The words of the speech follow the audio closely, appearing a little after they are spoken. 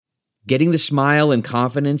Getting the smile and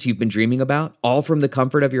confidence you've been dreaming about, all from the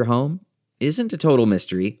comfort of your home, isn't a total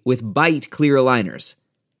mystery with Byte clear aligners.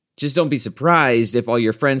 Just don't be surprised if all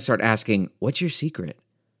your friends start asking, "What's your secret?"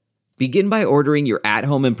 Begin by ordering your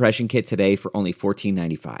at-home impression kit today for only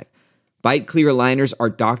 $14.95. Byte clear aligners are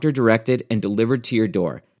doctor-directed and delivered to your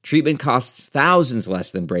door. Treatment costs thousands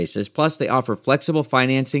less than braces, plus they offer flexible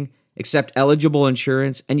financing, accept eligible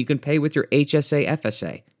insurance, and you can pay with your HSA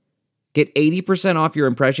FSA. Get 80% off your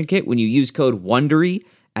impression kit when you use code WONDERY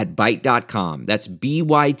at Byte.com. That's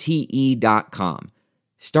BYTE.com.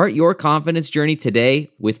 Start your confidence journey today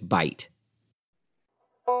with Byte.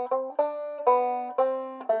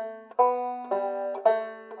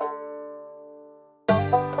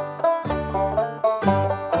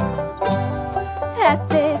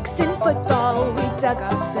 Ethics in football, we dug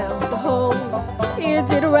ourselves a hole.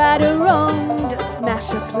 Is it right or wrong to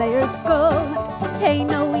smash a player's skull?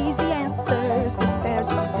 Ain't no easy answers, but there's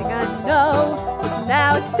one thing I know.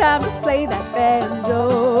 Now it's time to play that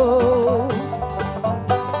banjo.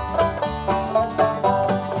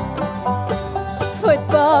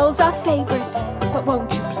 Football's our favorite, but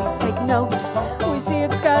won't you please take note? We see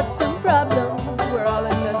it's got some problems, we're all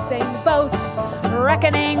in the same boat.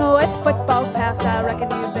 Reckoning with football's past, I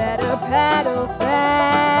reckon you better paddle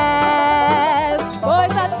fast.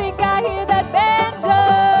 Boys, I think I hear that banjo.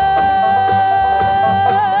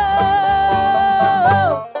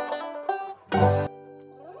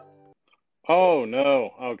 Oh,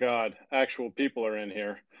 no. Oh, God. Actual people are in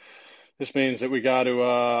here. This means that we got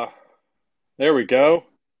to, there we go.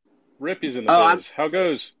 Rippy's in the biz. How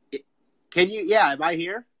goes? Am I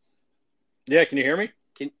here? Yeah, can you hear me?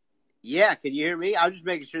 Can you hear me? I was just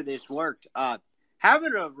making sure this worked.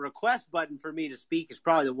 Having a request button for me to speak is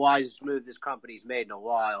probably the wisest move this company's made in a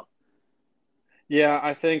while. Yeah,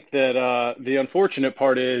 I think that the unfortunate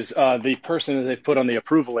part is the person that they've put on the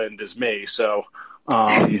approval end is me. So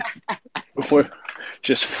we're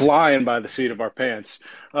just flying by the seat of our pants.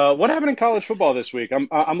 What happened in college football this week?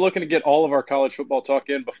 I'm looking to get all of our college football talk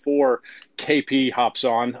in before KP hops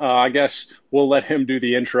on. I guess we'll let him do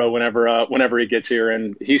the intro whenever he gets here.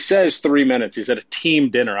 And he says 3 minutes. He's at a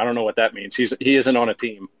team dinner. I don't know what that means. He isn't on a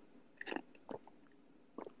team.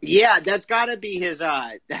 Yeah, that's got to be his.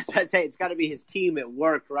 That's what I say. It's got to be his team at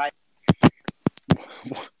work, right?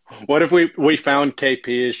 What if we found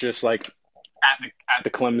KP is just like at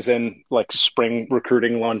the Clemson like spring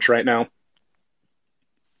recruiting lunch right now?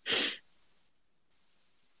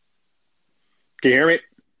 Can you hear me?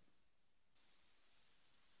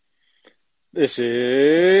 This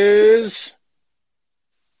is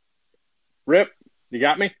Rip. You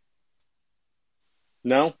got me?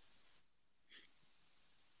 No?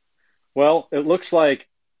 Well, it looks like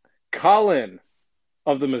Colin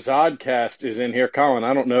of the Mazodcast is in here. Colin,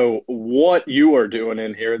 I don't know what you are doing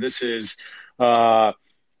in here. This is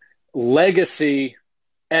legacy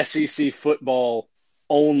SEC football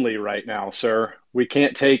only right now, sir. We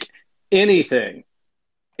can't take anything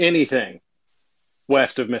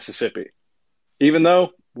west of Mississippi. Even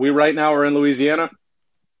though we right now are in Louisiana,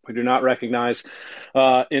 we do not recognize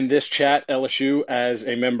in this chat LSU as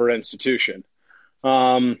a member institution.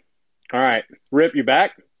 All right. Rip, you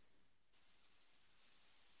back?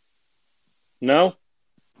 No?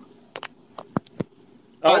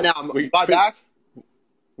 Now am I back?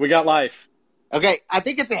 We got life. Okay, I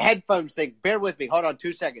think it's a headphones thing. Bear with me. Hold on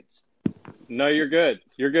 2 seconds. No, you're good.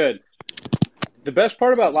 You're good. The best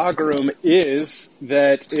part about Locker Room is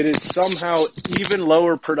that it is somehow even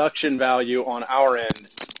lower production value on our end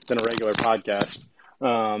than a regular podcast.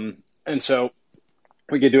 And so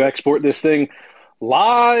we get to export this thing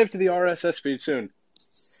live to the RSS feed soon.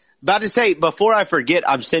 About to say, before I forget,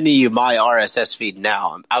 I'm sending you my RSS feed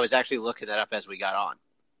now. I was actually looking that up as we got on.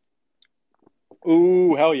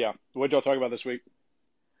 Ooh, hell yeah. What'd y'all talk about this week?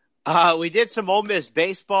 We did some Ole Miss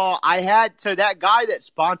baseball. So that guy that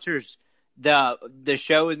sponsors the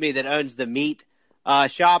show with me that owns the meat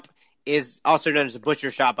shop is also known as a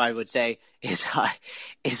butcher shop, I would say, is I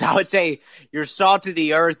would say your salt of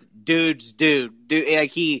the earth dude's dude. Like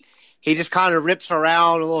he just kind of rips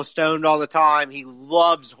around a little stoned all the time. He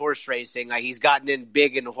loves horse racing. Like he's gotten in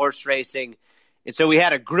big in horse racing. And so we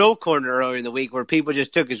had a grill corner earlier in the week where people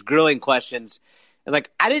just took his grilling questions. And like,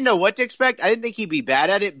 I didn't know what to expect. I didn't think he'd be bad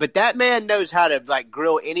at it, but that man knows how to like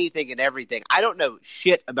grill anything and everything. I don't know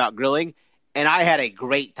shit about grilling, and I had a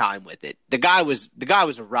great time with it. The guy was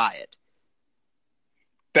a riot.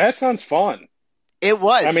 That sounds fun. It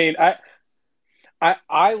was. I mean,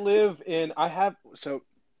 so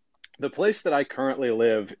the place that I currently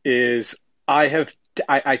live is I have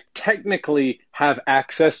I technically have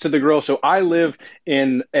access to the grill. So I live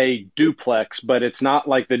in a duplex, but it's not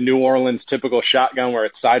like the New Orleans typical shotgun where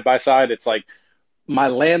it's side by side. It's like my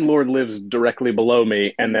landlord lives directly below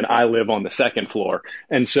me, and then I live on the second floor.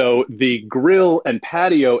 And so the grill and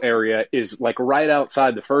patio area is like right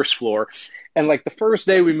outside the first floor. And like the first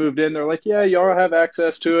day we moved in, they're like, yeah, y'all have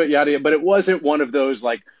access to it, yada, yada. But it wasn't one of those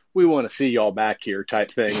like, we want to see y'all back here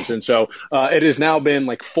type things. And so it has now been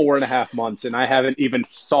like 4.5 months, and I haven't even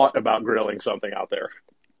thought about grilling something out there.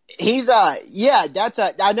 He's yeah,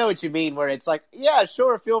 I know what you mean, where it's like, yeah,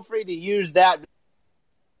 sure, feel free to use that.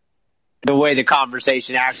 The way the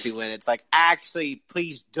conversation actually went, it's like, actually,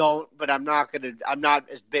 please don't, but I'm not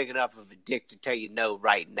as big enough of a dick to tell you no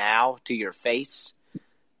right now to your face.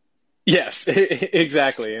 Yes,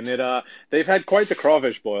 exactly. And they've had quite the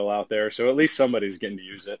crawfish boil out there, so at least somebody's getting to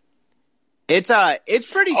use it. It's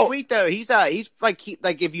pretty sweet though. He's like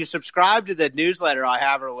if you subscribe to the newsletter I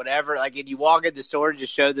have or whatever, like if you walk in the store and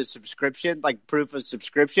just show the subscription, like proof of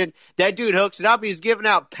subscription, that dude hooks it up. He's giving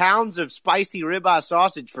out pounds of spicy ribeye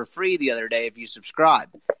sausage for free the other day if you subscribe.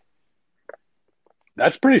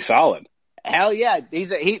 That's pretty solid. Hell yeah,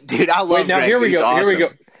 dude. I love. Wait, now Greg. here we He's go.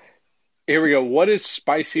 awesome. Here we go. What is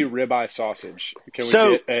spicy ribeye sausage? Can we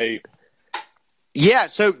get a? Yeah,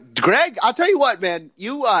 so Greg, I'll tell you what, man.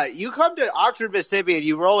 You come to Oxford, Mississippi, and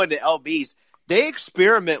you roll into LB's. They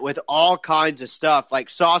experiment with all kinds of stuff, like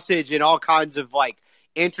sausage and all kinds of like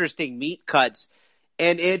interesting meat cuts.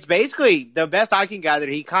 And it's basically the best I can gather.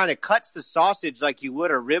 He kind of cuts the sausage like you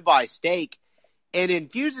would a ribeye steak, and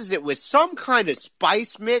infuses it with some kind of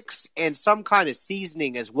spice mix and some kind of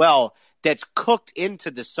seasoning as well that's cooked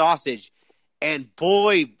into the sausage. And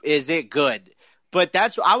boy, is it good. But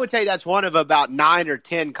I would say that's one of about 9 or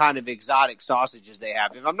 10 kind of exotic sausages they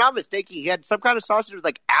have. If I'm not mistaken, he had some kind of sausage with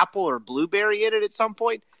like apple or blueberry in it at some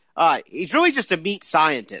point. He's really just a meat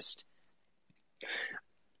scientist.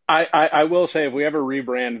 I will say, if we ever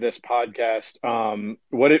rebrand this podcast,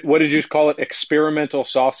 what did you call it? Experimental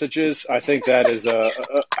sausages. I think that is a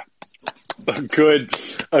good.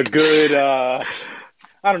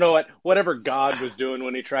 I don't know whatever God was doing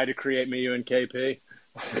when he tried to create me, you, and KP.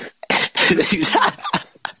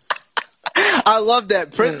 I love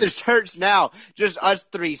that. Print the shirts now. Just us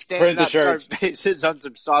three standing up our faces on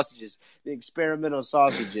some sausages. The experimental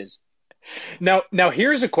sausages. Now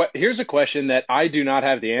here's a question that I do not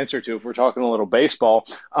have the answer to. If we're talking a little baseball,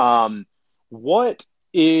 what's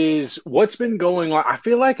been going on? I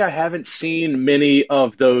feel like I haven't seen many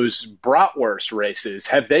of those bratwurst races.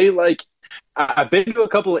 Have they I've been to a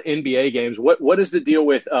couple of NBA games. What is the deal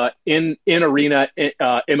with in arena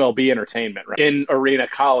MLB entertainment, right? In arena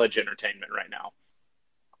college entertainment right now?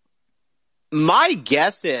 My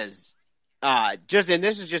guess is and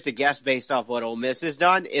this is just a guess based off what Ole Miss has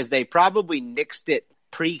done, is they probably nixed it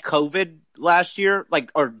pre-COVID last year,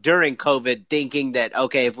 or during COVID, thinking that,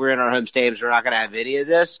 okay, if we're in our home stadiums, we're not going to have any of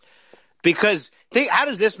this. Because how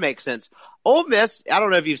does this make sense? Ole Miss, I don't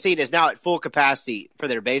know if you've seen, is now at full capacity for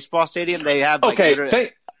their baseball stadium. They have 11,000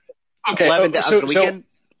 a weekend.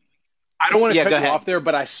 I don't want to cut you off there,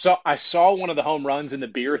 but I saw one of the home runs in the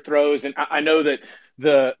beer throws, and I know that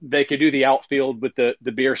they could do the outfield with the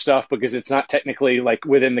beer stuff because it's not technically like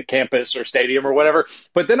within the campus or stadium or whatever.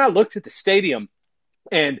 But then I looked at the stadium,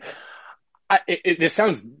 and this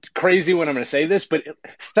sounds crazy when I'm going to say this, but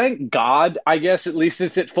thank God, I guess at least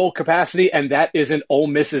it's at full capacity, and that isn't Ole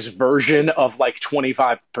Miss's version of like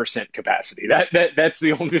 25% capacity. That's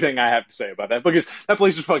the only thing I have to say about that, because that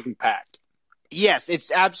place was fucking packed. Yes,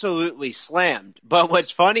 it's absolutely slammed. But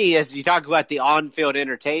what's funny is you talk about the on-field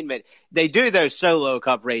entertainment. They do those solo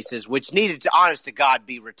cup races, which needed to, honest to God,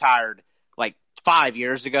 be retired like 5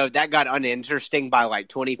 years ago. That got uninteresting by like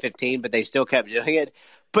 2015, but they still kept doing it.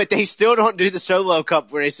 But they still don't do the solo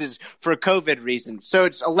cup races for COVID reasons. So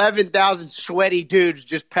it's 11,000 sweaty dudes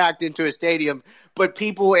just packed into a stadium, but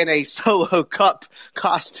people in a solo cup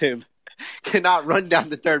costume cannot run down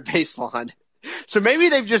the third baseline. So maybe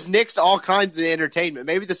they've just nixed all kinds of entertainment.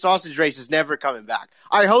 Maybe the sausage race is never coming back.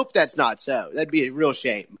 I hope that's not so. That'd be a real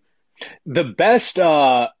shame. The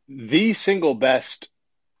single best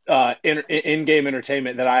in-game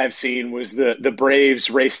entertainment that I have seen was the Braves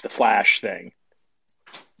Race the Flash thing.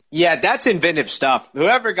 Yeah, that's inventive stuff.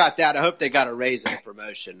 Whoever got that, I hope they got a raise in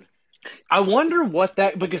promotion. I wonder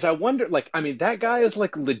because I wonder, that guy is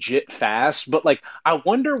like legit fast, but I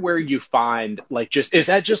wonder where you find is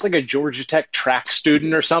that just like a Georgia Tech track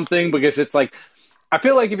student or something? Because it's like, I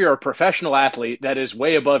feel like if you're a professional athlete, that is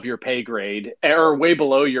way above your pay grade or way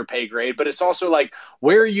below your pay grade, but it's also like,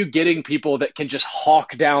 where are you getting people that can just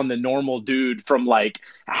hawk down the normal dude from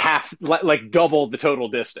half, double the total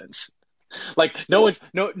distance? Like no one's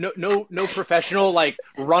no professional like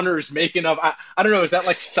runners making of. I don't know. Is that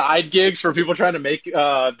like side gigs for people trying to make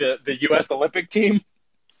the U.S. Olympic team?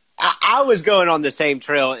 I was going on the same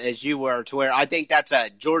trail as you were, to where I think that's a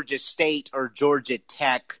Georgia State or Georgia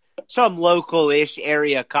Tech, some local-ish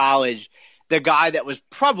area college. The guy that was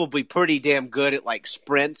probably pretty damn good at like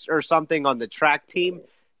sprints or something on the track team.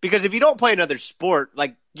 Because if you don't play another sport,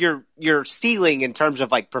 like you're stealing in terms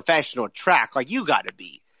of like professional track, like you got to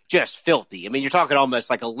be just filthy. I mean, you're talking almost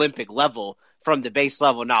like Olympic level from the base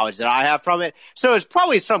level knowledge that I have from it. So it's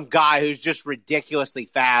probably some guy who's just ridiculously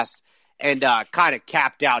fast and kind of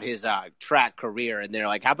capped out his track career. And they're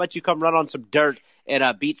like, how about you come run on some dirt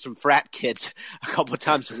and beat some frat kids a couple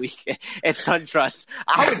times a week at SunTrust?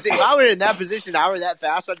 I would say if I were in that position, I were that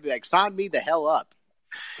fast, I'd be like, sign me the hell up.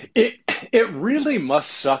 It really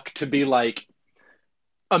must suck to be like,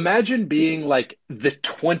 imagine being like the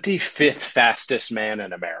 25th fastest man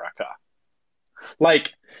in America.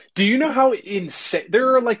 Like, do you know how insane?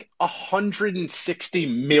 There are like 160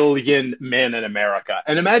 million men in America.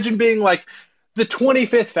 And imagine being like the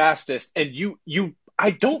 25th fastest and you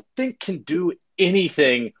I don't think can do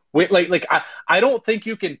anything with I don't think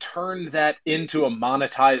you can turn that into a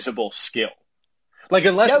monetizable skill. Like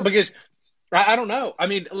unless because I don't know. I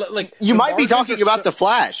mean, like you might be talking about the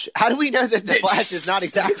Flash. How do we know that the Flash is not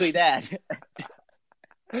exactly that?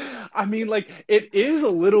 I mean, like it is a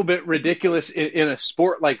little bit ridiculous in a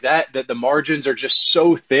sport like that the margins are just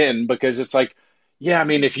so thin because it's like, yeah, I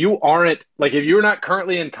mean, if you're not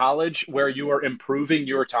currently in college where you are improving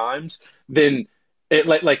your times, then the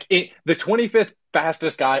 25th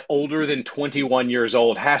fastest guy older than 21 years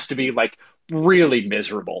old has to be like really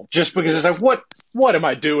miserable just because it's like, what am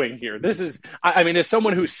I doing here? This is, I mean, as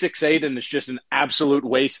someone who's 6'8" and is just an absolute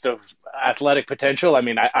waste of athletic potential, I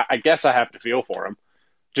mean, I guess I have to feel for him.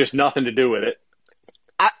 Just nothing to do with it.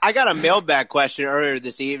 I got a mailbag question earlier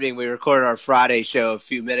this evening. We recorded our Friday show a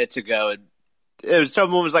few minutes ago. And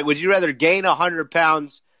someone was like, would you rather gain 100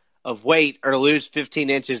 pounds of weight or lose 15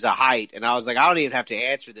 inches of height? And I was like, I don't even have to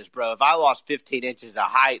answer this, bro. If I lost 15 inches of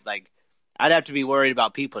height, like, I'd have to be worried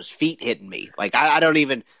about people's feet hitting me. Like, I don't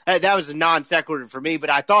even – that was a non sequitur for me, but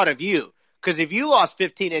I thought of you. Because if you lost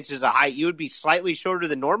 15 inches of height, you would be slightly shorter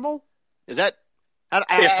than normal? Is that – I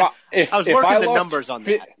was working the numbers on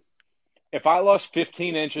that. If I lost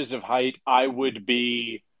 15 inches of height, I would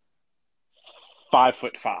be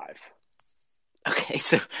 5'5". Okay,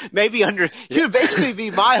 so maybe you would basically be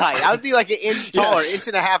my height. I would be like an inch taller, inch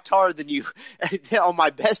and a half taller than you on my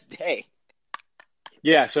best day.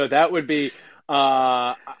 Yeah, so that would be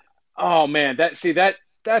oh man, that's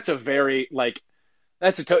a very like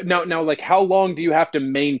now like how long do you have to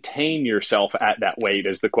maintain yourself at that weight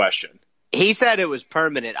is the question. He said it was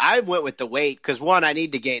permanent. I went with the weight because, one, I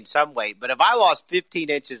need to gain some weight. But if I lost 15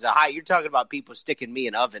 inches of height, you're talking about people sticking me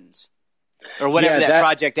in ovens. Or whatever that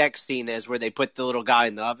Project X scene is where they put the little guy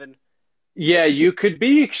in the oven. Yeah, you could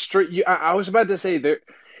be extreme. I was about to say,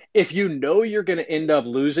 if you know you're going to end up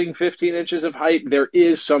losing 15 inches of height, there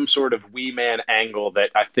is some sort of wee man angle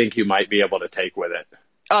that I think you might be able to take with it.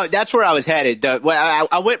 Oh, that's where I was headed.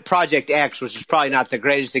 I went Project X, which is probably not the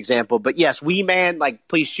greatest example, but yes, wee man, like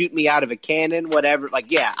please shoot me out of a cannon, whatever.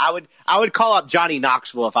 Like, yeah, I would call up Johnny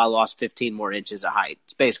Knoxville if I lost 15 more inches of height.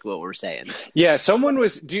 It's basically what we're saying. Yeah, someone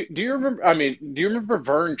was. Do you remember? I mean, do you remember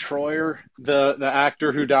Vern Troyer, the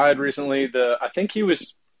actor who died recently? I think he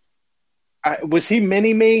was. Was he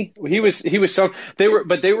Mini-Me? He was some. They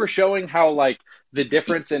were showing how like the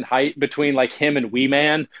difference in height between like him and Wee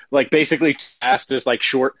Man, like basically cast as like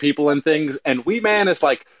short people and things, and Wee Man is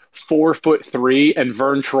like 4'3", and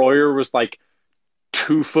Vern Troyer was like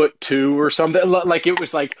 2'2" or something. Like it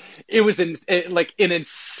was an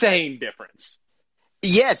insane difference.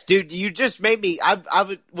 Yes, dude, you just made me.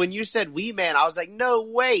 When you said Wee Man, I was like, no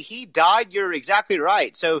way, he died. You're exactly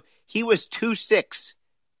right. So he was 2'6".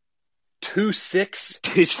 2'6"?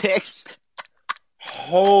 2'6".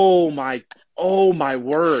 Oh my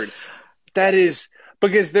word. That is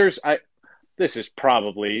because this is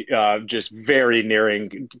probably just very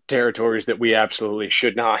nearing territories that we absolutely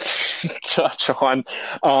should not touch on.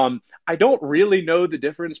 I don't really know the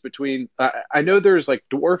difference between, I know there's like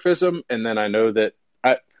dwarfism, and then I know that,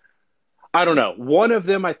 I don't know. One of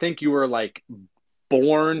them, I think you were like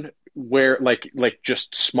born where like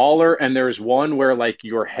just smaller, and there's one where like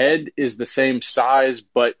your head is the same size,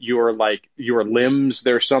 but your limbs,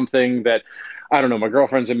 there's something that I don't know. My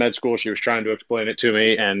girlfriend's in med school. She was trying to explain it to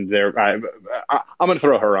me, and I'm going to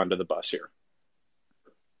throw her under the bus here.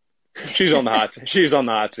 She's on the hot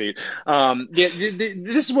seat.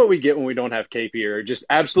 This is what we get when we don't have KP here. Just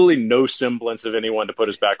absolutely no semblance of anyone to put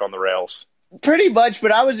us back on the rails. Pretty much,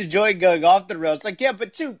 but I was enjoying going off the rails. Like, yeah,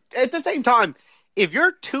 but at the same time, if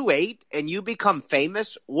you're 2'8" and you become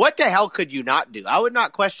famous, what the hell could you not do? I would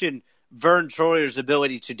not question Vern Troyer's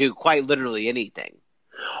ability to do quite literally anything.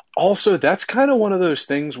 Also, that's kind of one of those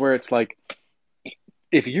things where it's like,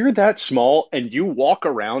 if you're that small and you walk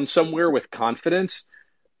around somewhere with confidence,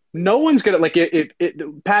 no one's gonna like it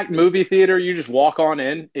packed movie theater, you just walk on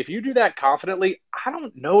in. If you do that confidently, I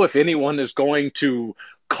don't know if anyone is going to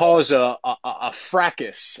cause a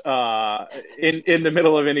fracas in the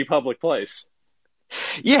middle of any public place.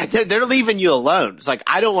 Yeah, they're leaving you alone. It's like,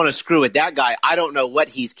 I don't want to screw with that guy. I don't know what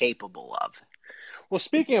he's capable of. Well,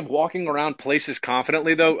 speaking of walking around places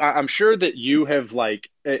confidently, though, I'm sure that you have like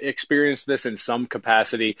experienced this in some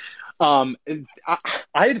capacity. I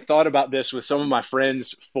had thought about this with some of my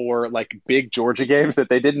friends for like big Georgia games that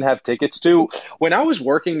they didn't have tickets to. When I was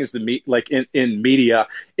working as in media,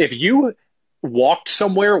 if you walked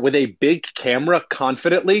somewhere with a big camera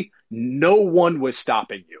confidently, no one was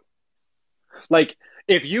stopping you. Like,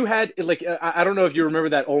 if you had like, I don't know if you remember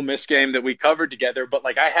that Ole Miss game that we covered together, but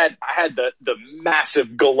like I had the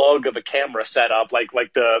massive glug of a camera set up, like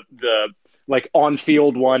the like on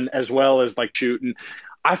field one as well as like shooting.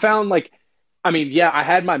 I found like, I mean, yeah, I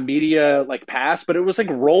had my media like pass, but it was like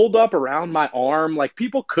rolled up around my arm. Like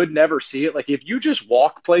people could never see it. Like if you just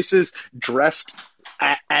walk places dressed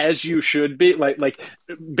as you should be, like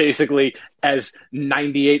basically as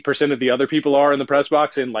 98% of the other people are in the press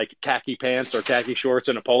box in like khaki pants or khaki shorts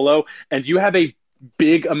and a polo, and you have a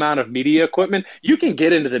big amount of media equipment, you can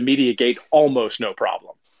get into the media gate almost no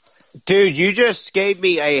problem. Dude, you just gave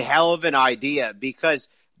me a hell of an idea because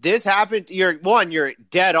this happened. You're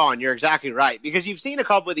dead on. You're exactly right. Because you've seen a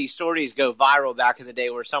couple of these stories go viral back in the day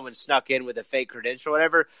where someone snuck in with a fake credential or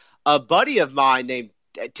whatever. A buddy of mine named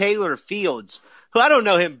Taylor Fields, who I don't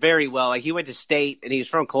know him very well. Like he went to state and he was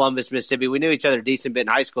from Columbus, Mississippi. We knew each other a decent bit in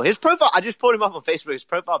high school. His profile, I just pulled him up on Facebook. His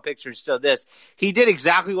profile picture is still this. He did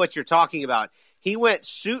exactly what you're talking about. He went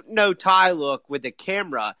suit no tie look with the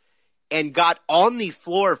camera and got on the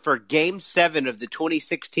floor for Game 7 of the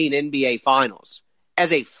 2016 NBA Finals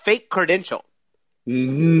as a fake credential.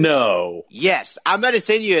 No. Yes. I'm going to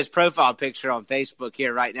send you his profile picture on Facebook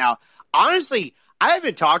here right now. Honestly, I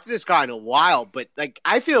haven't talked to this guy in a while, but like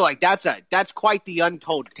I feel like that's quite the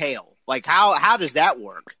untold tale. Like how does that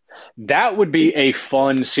work? That would be a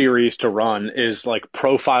fun series to run, is like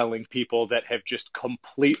profiling people that have just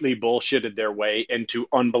completely bullshitted their way into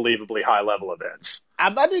unbelievably high level events.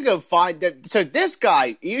 I'm about to go find that. So this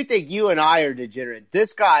guy, you think you and I are degenerate.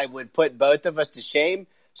 This guy would put both of us to shame.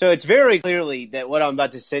 So it's very clearly that what I'm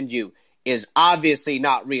about to send you is obviously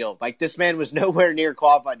not real. Like this man was nowhere near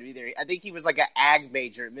qualified to be there. I think he was like an ag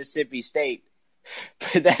major at Mississippi State.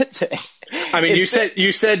 But that's it. I mean,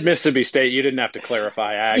 you said Mississippi State. You didn't have to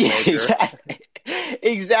clarify ag major.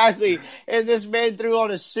 Exactly. And this man threw on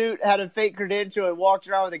a suit, had a fake credential, and walked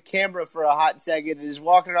around with a camera for a hot second and is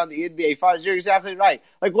walking around the NBA Finals. You're exactly right.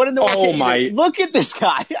 Like, what in the world? Oh, my. Look at this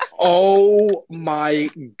guy. Oh, my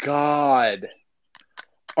God.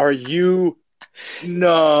 Are you?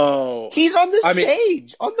 No. He's on the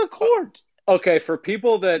stage, on the court. Okay, for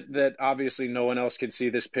people that obviously no one else can see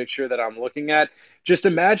this picture that I'm looking at, just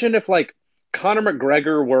imagine if, like, Conor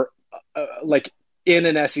McGregor were, like, in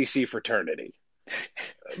an SEC fraternity.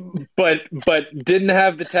 but didn't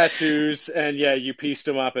have the tattoos, and yeah, you pieced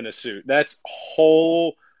him up in a suit. That's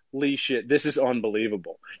holy shit. This is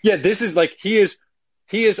unbelievable. Yeah, this is like he is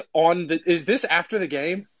on the. Is this after the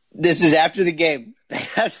game? This is after the game.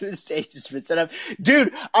 After the stage has been set up.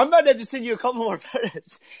 Dude, I'm about to have to send you a couple more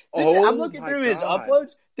photos. I'm looking through his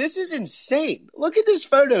uploads. This is insane. Look at this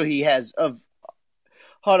photo he has of.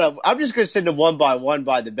 Hold on. I'm just going to send them one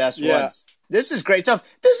by the best ones. This is great stuff.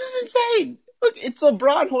 This is insane. Look, it's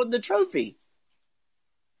LeBron holding the trophy.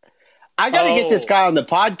 I got to get this guy on the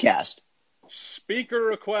podcast. Speaker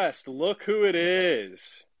request. Look who it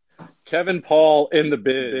is. Kevin Paul in the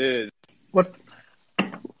biz.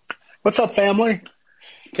 What's up, family?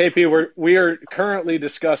 KP, we are currently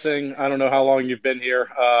discussing, I don't know how long you've been here.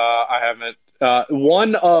 I haven't.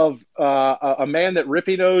 One of a man that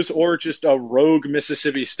Rippy knows, or just a rogue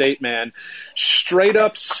Mississippi State man, straight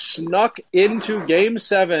up snuck into Game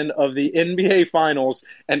 7 of the NBA Finals,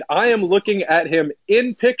 and I am looking at him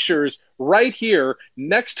in pictures right here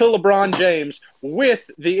next to LeBron James with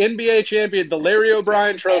the NBA champion, the Larry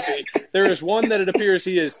O'Brien Trophy. There is one that it appears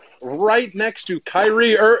he is right next to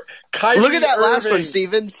Kyrie Look at that Irving. last one,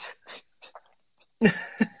 Stevens.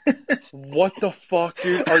 What the fuck,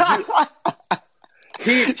 dude? Are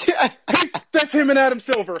you? That's him and Adam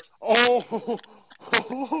Silver. Oh.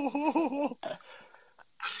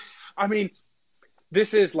 I mean,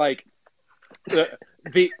 this is like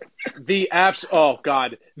The apps. Oh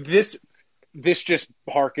God, this just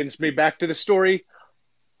harkens me back to the story.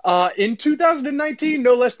 In 2019,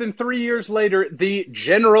 no less than 3 years later, the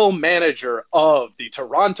general manager of the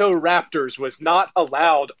Toronto Raptors was not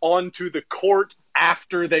allowed onto the court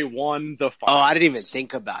after they won the finals. Oh, I didn't even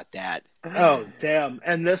think about that. Oh, damn.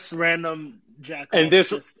 And this random jack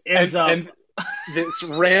just ends up. And this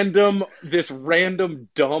random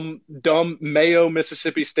dumb Mayo,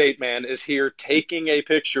 Mississippi State man is here taking a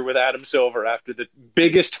picture with Adam Silver after the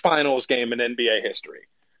biggest finals game in NBA history.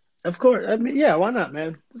 Of course. I mean, yeah, why not,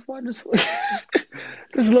 man? Just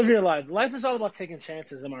live your life. Life is all about taking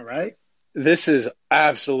chances, am I right? This is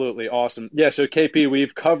absolutely awesome. Yeah, so KP,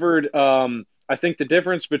 we've covered, I think, the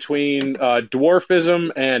difference between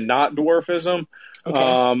dwarfism and not dwarfism.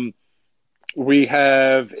 Okay. We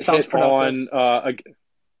have Sounds hit on, I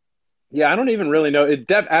don't even really know.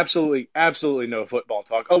 Absolutely no football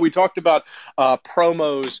talk. Oh, we talked about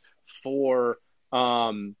promos for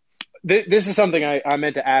this is something I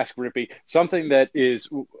meant to ask Rippy. Something that is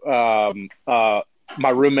my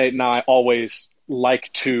roommate and I always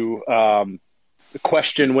like to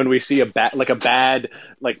question when we see a bad,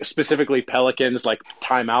 like specifically Pelicans, like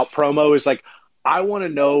timeout promo is like, I want to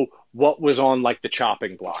know what was on like the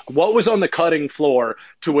chopping block, what was on the cutting floor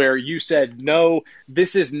to where you said, no,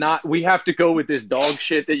 this is not, we have to go with this dog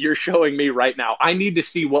shit that you're showing me right now. I need to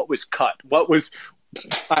see what was cut.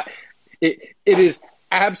 It is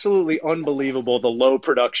absolutely unbelievable, the low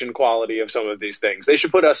production quality of some of these things. They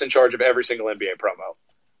should put us in charge of every single NBA promo.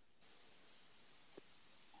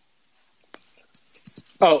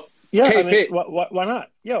 Oh, yeah. KP. I mean, why not?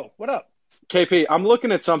 Yo, what up? KP, I'm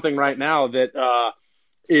looking at something right now that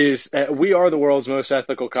is we are the world's most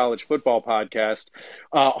ethical college football podcast,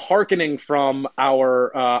 hearkening from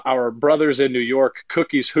our brothers in New York,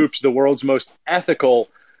 Cookies Hoops, the world's most ethical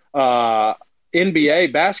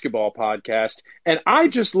NBA basketball podcast, and I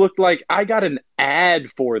just looked like I got an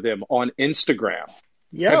ad for them on Instagram.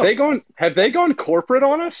 Yo. Have they gone corporate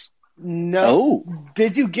on us? No. Oh.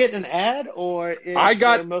 Did you get an ad, or is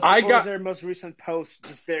their most recent post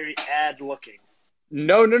just very ad looking?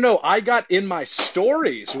 No. I got in my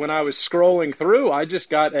stories when I was scrolling through. I just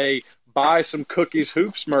got a buy some Cookies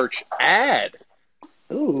Hoops merch ad.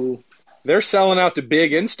 Ooh. They're selling out to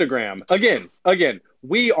big Instagram. Again,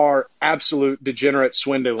 we are absolute degenerate,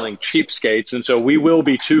 swindling cheapskates, and so we will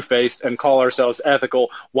be two-faced and call ourselves ethical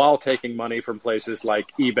while taking money from places like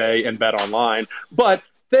eBay and BetOnline. But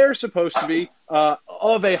they're supposed to be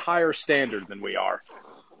of a higher standard than we are.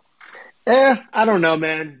 I don't know,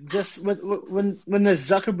 man. Just when the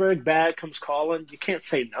Zuckerberg bag comes calling, you can't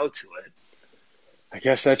say no to it. I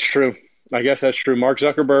guess that's true. Mark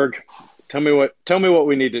Zuckerberg, tell me what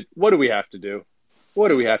we need to. What do we have to do?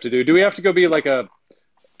 Do we have to go be like a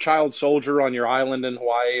child soldier on your island in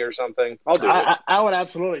Hawaii or something? I'll do it. I would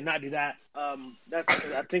absolutely not do that.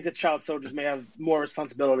 I think that child soldiers may have more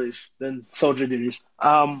responsibilities than soldier duties.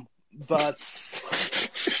 But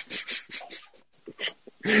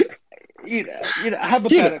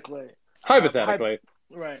hypothetically.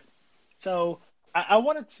 Right. So I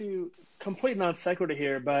wanted to complete non sequitur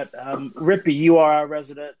here, but Rippy, you are our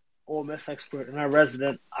resident Ole Miss expert and our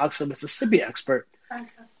resident Oxford, Mississippi expert.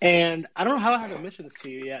 And I don't know how I haven't mentioned this to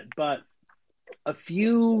you yet, but a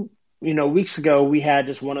few weeks ago we had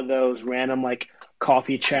just one of those random like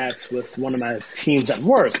coffee chats with one of my teams at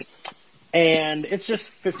work. And it's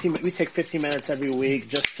just we take 15 minutes every week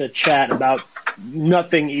just to chat about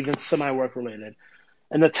nothing even semi-work related.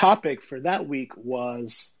 And the topic for that week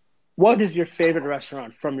was, what is your favorite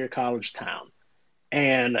restaurant from your college town?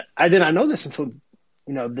 And I did not know this until,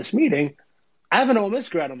 this meeting. I have an Ole Miss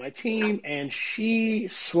grad on my team, and she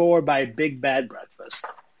swore by Big Bad Breakfast.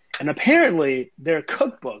 And apparently their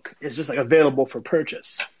cookbook is just like available for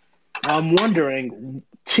purchase. I'm wondering,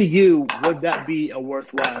 to you, would that be a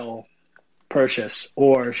worthwhile purchase,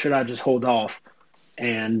 or should I just hold off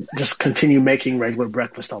and just continue making regular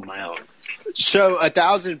breakfast on my own? So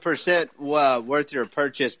 1,000% worth your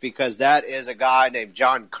purchase, because that is a guy named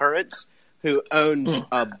John Currents who owns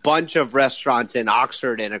a bunch of restaurants in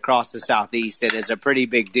Oxford and across the Southeast, and is a pretty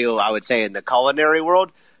big deal, I would say, in the culinary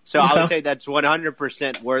world. So I would say that's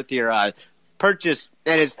 100% worth your purchase,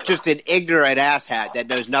 and it's just an ignorant asshat that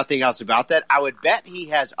knows nothing else about that. I would bet he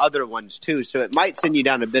has other ones too, so it might send you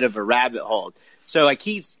down a bit of a rabbit hole. So like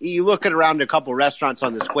you looking around a couple restaurants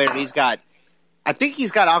on the square, I think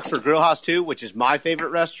he's got Oxford Grill House too, which is my favorite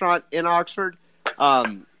restaurant in Oxford,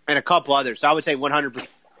 and a couple others. So I would say 100%.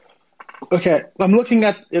 Okay, I'm looking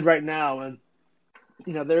at it right now, and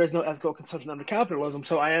there is no ethical consumption under capitalism,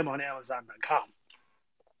 so I am on Amazon.com,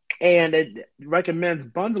 and it recommends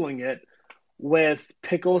bundling it with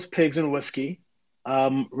pickles, pigs, and whiskey,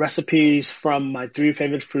 recipes from my 3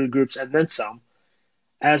 favorite food groups, and then some,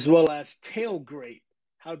 as well as Tailgate,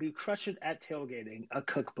 How to Crush It at Tailgating, a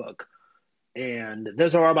cookbook. And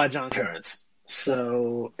those are all by John Kerrance.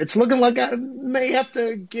 So it's looking like I may have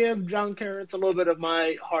to give John Kerrance a little bit of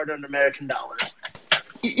my hard-earned American dollars.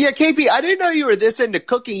 Yeah, KP, I didn't know you were this into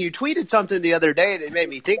cooking. You tweeted something the other day, and it made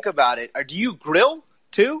me think about it. Do you grill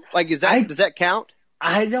too? Like, does that count?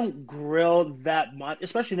 I don't grill that much,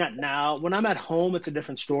 especially not now. When I'm at home, it's a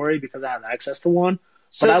different story because I have access to one.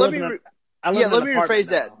 So let me rephrase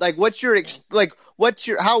that. Like,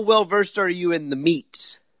 how well versed are you in the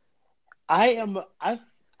meats? I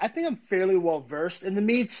think I'm fairly well versed in the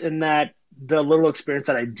meats, in that the little experience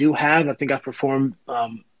that I do have, I think I've performed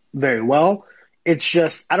very well. It's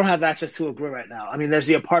just I don't have access to a grill right now. I mean, there's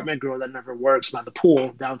the apartment grill that never works by the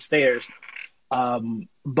pool downstairs.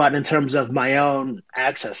 But in terms of my own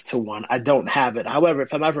access to one, I don't have it. However,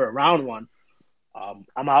 if I'm ever around one, I'm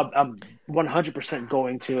 100%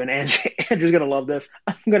 going to, and Andrew's going to love this.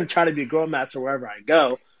 I'm going to try to be a grill master wherever I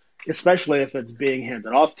go, especially if it's being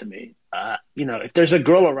handed off to me. If there's a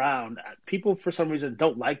grill around, people for some reason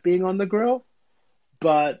don't like being on the grill.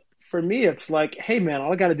 But for me, it's like, hey man,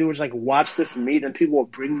 all I got to do is like watch this meat, and people will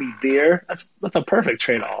bring me beer. That's a perfect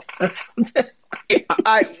trade-off.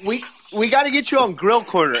 We got to get you on Grill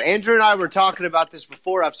Corner. Andrew and I were talking about this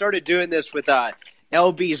before. I've started doing this with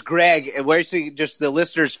LB's Greg, and where just the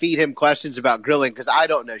listeners feed him questions about grilling, because I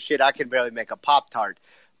don't know shit. I can barely make a Pop-Tart.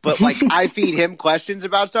 But, like, I feed him questions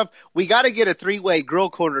about stuff. We got to get a 3-way Grill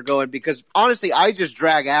Corner going, because, honestly, I just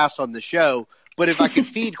drag ass on the show. But if I could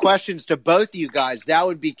feed questions to both you guys, that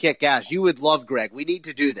would be kick-ass. You would love Greg. We need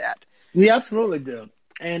to do that. We absolutely do.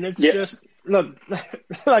 And it's just, look,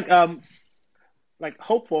 like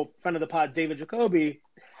hopeful friend of the pod, David Jacoby,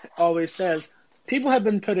 always says, people have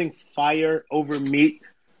been putting fire over meat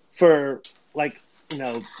for,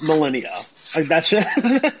 millennia. Like that's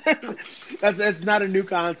not a new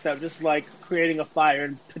concept. Just like creating a fire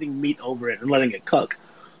and putting meat over it and letting it cook.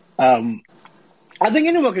 I think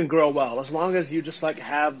anyone can grill well as long as you just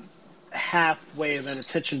have halfway of an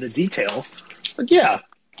attention to detail. But you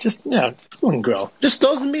can grill. Just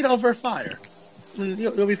throw some meat over a fire, and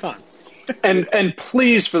you'll be fine. And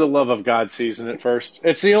please, for the love of God, season it first.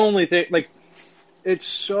 It's the only thing. Like, it's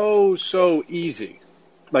so easy.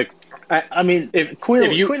 Like,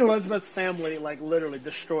 Queen Elizabeth's family literally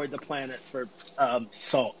destroyed the planet for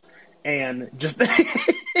salt, and just they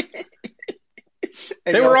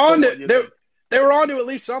were on it. They were on to at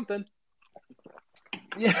least something.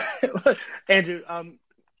 Yeah, Andrew.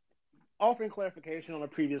 Offering clarification on a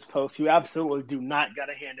previous post, you absolutely do not got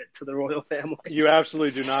to hand it to the royal family. You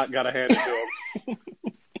absolutely do not got to hand it to them.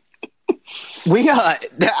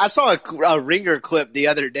 I saw a Ringer clip the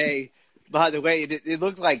other day. By the way, it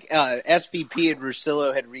looked like SVP and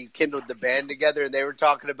Russillo had rekindled the band together, and they were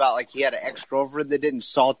talking about he had an ex-girlfriend that didn't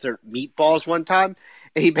salt her meatballs one time,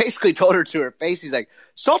 and he basically told her to her face, he's like,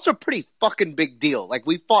 salt's a pretty fucking big deal.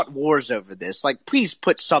 We fought wars over this. Please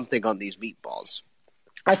put something on these meatballs.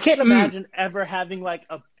 I can't imagine ever having I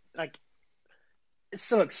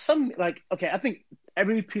think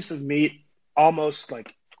every piece of meat, almost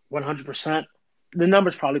 100%, the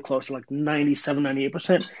number's probably close to 97,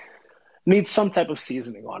 98%, needs some type of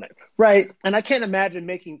seasoning on it, right? And I can't imagine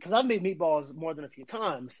because I've made meatballs more than a few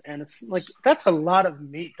times, and it's that's a lot of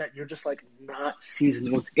meat that you're just not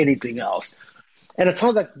seasoning with anything else. And it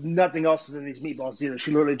sounds like nothing else was in these meatballs either.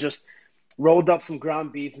 She literally just rolled up some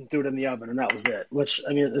ground beef and threw it in the oven, and that was it, which,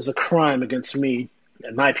 is a crime against me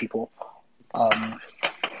and my people.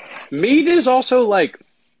 Meat is also,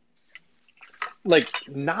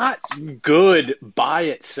 not good by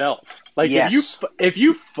itself. Yes. if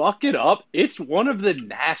you fuck it up, it's one of the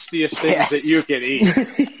nastiest things that you can eat.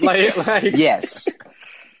 Yes.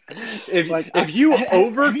 If you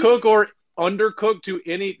overcook or undercook to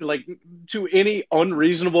any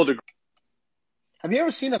unreasonable degree. Have you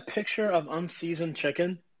ever seen a picture of unseasoned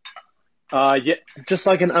chicken? Yeah. Just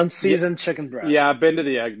like an unseasoned chicken breast. Yeah, I've been to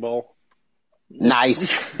the Egg Bowl.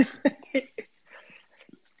 Nice.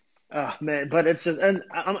 Oh, man, but it's just, and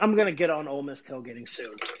I'm going to get on Ole Miss tailgating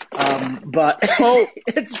soon. But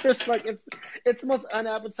it's just it's the most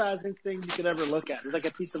unappetizing thing you could ever look at. It's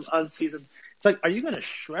a piece of unseasoned. It's are you going to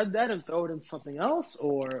shred that and throw it in something else?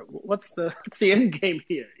 Or what's the end game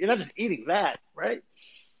here? You're not just eating that, right?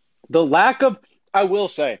 I will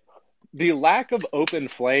say, the lack of open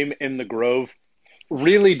flame in the Grove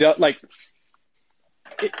really does,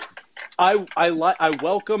 I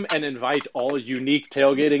welcome and invite all unique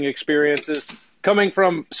tailgating experiences. coming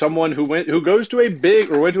from someone who went to a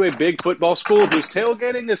big football school whose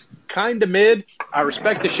tailgating is kind of mid. I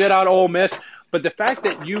respect the shit out of Ole Miss, but the fact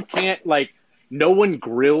that you can't, like, no one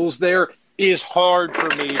grills there is hard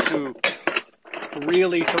for me to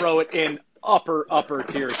really throw it in upper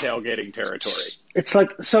tier tailgating territory. It's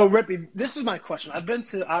like, so Rippy, this is my question. I've been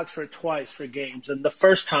to Oxford twice for games, and the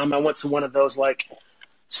first time I went to one of those, like,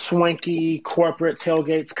 swanky corporate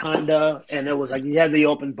tailgates, kinda, and it was like you had the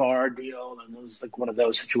open bar deal, and it was like one of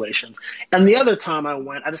those situations. And the other time I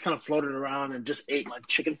went, I just kind of floated around and just ate like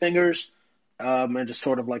chicken fingers, and just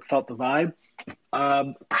sort of like felt the vibe.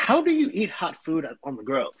 How do you eat hot food on the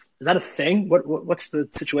Grove? Is that a thing? What's the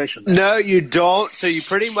situation there? No, you don't. So you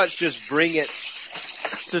pretty much just bring it.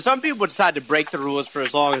 So some people decide to break the rules for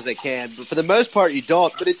as long as they can, but for the most part you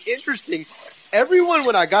don't. But it's interesting. Everyone,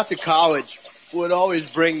 when I got to college, would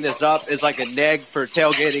always bring this up as like a neg for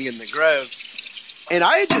tailgating in the Grove. And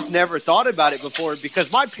I had just never thought about it before because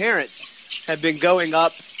my parents have been going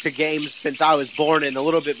up to games since I was born and a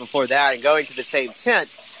little bit before that and going to the same tent.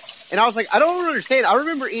 And I was like, I don't understand. I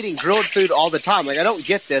remember eating grilled food all the time. Like, I don't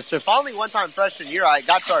get this. So finally one time freshman year, I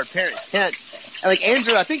got to our parents' tent. And like,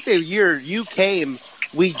 Andrew, I think the year you came,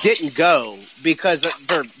 we didn't go because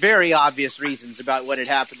for very obvious reasons about what had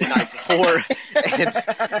happened the night before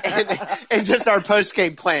and just our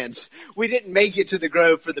post-game plans. We didn't make it to the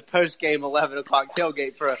Grove for the post-game 11 o'clock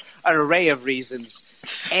tailgate for an array of reasons.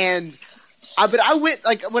 But I went,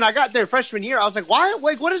 like, when I got there freshman year, I was like, why?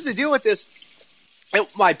 Like, what is the deal with this? And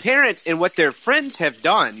my parents and what their friends have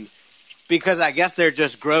done, because I guess they're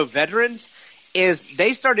just Grove veterans, is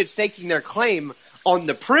they started staking their claim on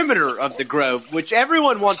the perimeter of the Grove, which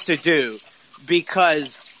everyone wants to do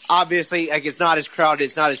because obviously, like, it's not as crowded,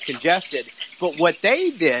 it's not as congested. But what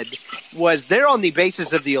they did was they're on the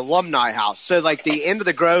basis of the alumni house. So like the end of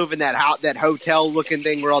the Grove and that hotel looking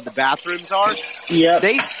thing where all the bathrooms are. Yeah.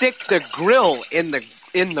 They stick the grill in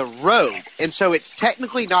the road. And so it's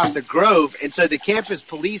technically not the Grove. And so the campus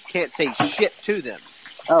police can't take shit to them.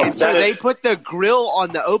 Oh, and so they put the grill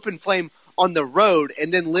on the open flame on the road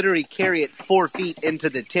and then literally carry it 4 feet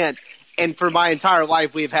into the tent. And for my entire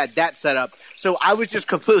life, we've had that set up. So I was just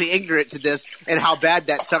completely ignorant to this and how bad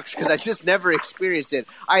that sucks because I just never experienced it.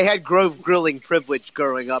 I had Grove grilling privilege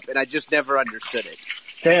growing up, and I just never understood it.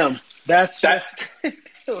 Damn, that's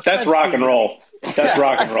rock and roll. That's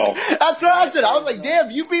rock and roll. That's what I said. I was like,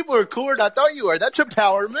 damn, you people are cooler than I thought you were. That's a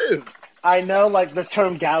power move. I know, like, the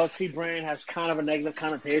term galaxy brain has kind of a negative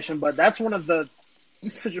connotation, but that's one of the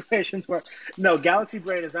situations where, no, galaxy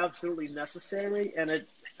brain is absolutely necessary, and it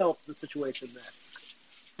helps the situation there.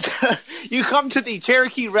 You come to the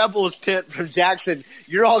Cherokee Rebels tent from Jackson,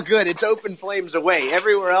 you're all good. It's open flames away.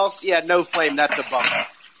 Everywhere else, yeah, no flame. That's a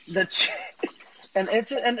bummer.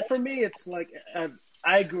 And for me, it's like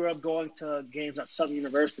I grew up going to games at Southern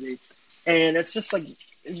University, and it's just like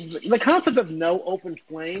the concept of no open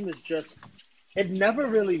flame is just, it never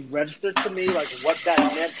really registered to me, like, what that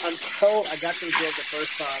meant until I got to the game the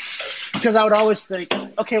first time. Because I would always think,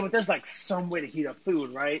 okay, well, there's, like, some way to heat up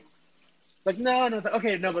food, right? Like, no,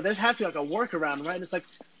 okay, no, but there has to be, like, a workaround, right? And it's like,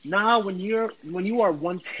 nah, when you are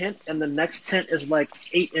one tent and the next tent is, like,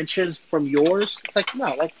 8 inches from yours, it's like,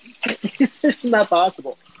 no, like, it's not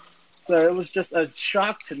possible. So it was just a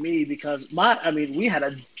shock to me because I think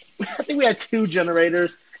we had 2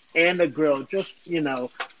 generators and a grill, just, you know,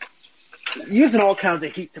 using all kinds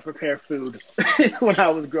of heat to prepare food when I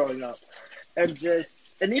was growing up.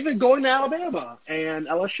 And even going to Alabama and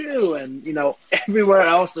LSU and, you know, everywhere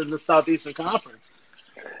else in the Southeastern Conference.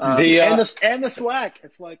 And the SWAC.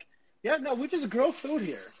 It's like, yeah, no, we just grow food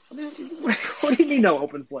here. I mean, what do you mean no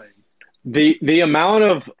open flame? The amount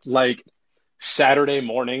of, like, Saturday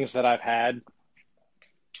mornings that I've had,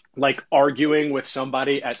 like, arguing with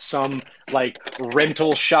somebody at some, like,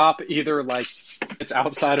 rental shop, either, like, it's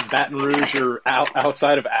outside of Baton Rouge or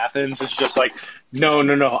outside of Athens. It's just like, no,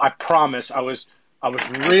 I promise I was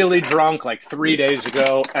really drunk like 3 days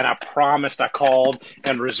ago, and I promised I called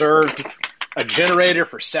and reserved a generator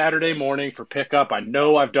for Saturday morning for pickup. I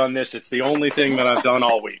know I've done this. It's the only thing that I've done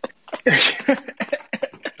all week.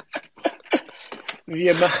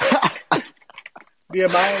 The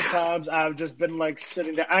amount of times I've just been, like,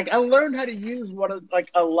 sitting there. I learned how to use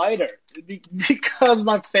a lighter because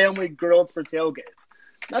my family grilled for tailgates.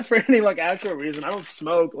 Not for any, like, actual reason. I don't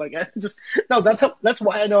smoke. Like, that's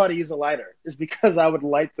why I know how to use a lighter, is because I would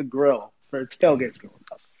light the grill for tailgates growing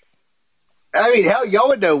up. I mean, hell, y'all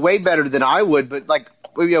would know way better than I would, but, like,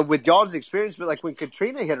 you know, with y'all's experience, but, like, when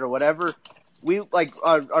Katrina hit or whatever, we, like,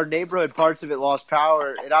 our neighborhood, parts of it lost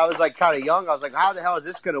power, and I was, like, kind of young. I was like, how the hell is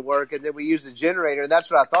this going to work? And then we used a generator, and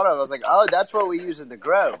that's what I thought of. I was like, oh, that's what we use in the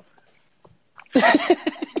Grove.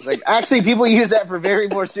 Like, actually, people use that for very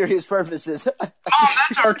more serious purposes.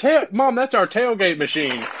 Mom, that's our tailgate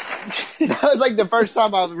machine. That was like the first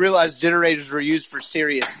time I realized generators were used for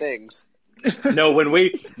serious things. No, when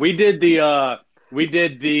we did the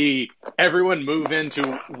everyone move into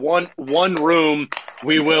one room,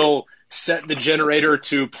 we will set the generator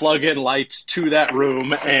to plug in lights to that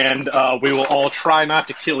room, and we will all try not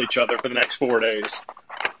to kill each other for the next 4 days.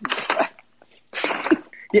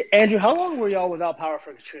 Yeah, Andrew, how long were y'all without power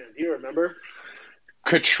for Katrina? Do you remember?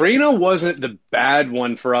 Katrina wasn't the bad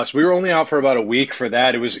one for us. We were only out for about a week for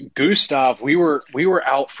that. It was Gustav. We were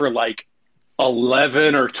out for like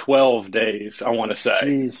 11 or 12 days, I want to say.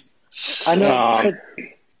 Jeez. I know.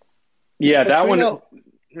 Yeah, Katrina, that one.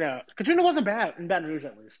 Yeah, Katrina wasn't bad in Baton Rouge,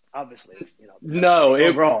 at least. Obviously, no,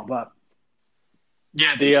 overall, but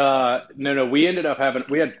yeah, no. We ended up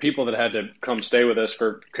we had people that had to come stay with us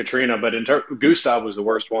for Katrina, but Gustav was the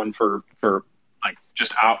worst one for like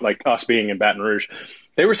just out like us being in Baton Rouge.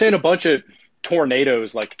 They were saying a bunch of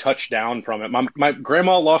tornadoes like touched down from it. My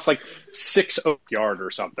grandma lost like 6 oak yard or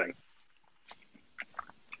something.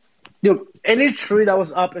 Dude, any tree that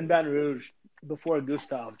was up in Baton Rouge before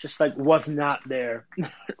Gustav just like was not there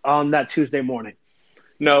on that Tuesday morning.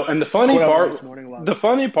 No, and the funny part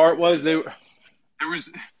was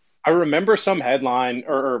I remember some headline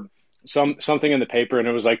or something in the paper, and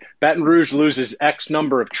it was like Baton Rouge loses X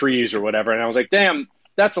number of trees or whatever, and I was like, damn,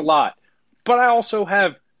 that's a lot. But I also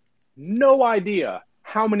have no idea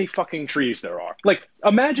how many fucking trees there are. Like,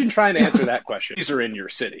 imagine trying to answer that question. These are in your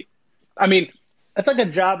city. I mean, it's like a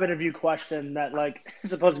job interview question that like is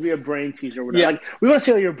supposed to be a brain teaser or whatever. Yeah. Like, we want to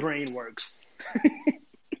see how your brain works.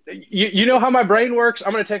 You know how my brain works?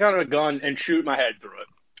 I'm going to take out a gun and shoot my head through it.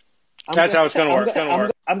 That's how it's going to work. It's going to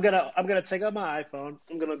work. I'm gonna take out my iPhone.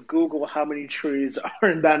 I'm gonna Google how many trees are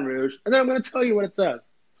in Baton Rouge, and then I'm gonna tell you what it says.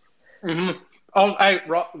 Mm-hmm.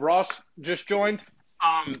 Oh, Ross just joined.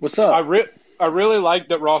 What's up? I really like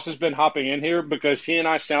that Ross has been hopping in here because he and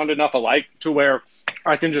I sound enough alike to where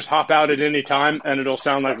I can just hop out at any time and it'll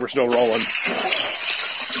sound like we're still rolling.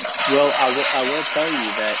 Well, I will tell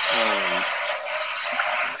you that.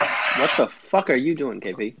 What the fuck are you doing,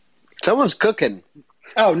 KP? Someone's cooking.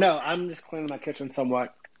 Oh no, I'm just cleaning my kitchen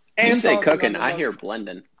somewhat. And you say cooking, I hear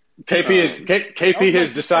blending. KP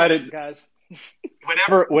has decided, guys.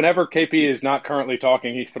 whenever KP is not currently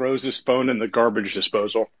talking, he throws his phone in the garbage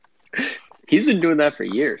disposal. He's been doing that for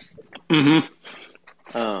years.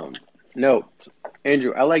 Mm-hmm. No,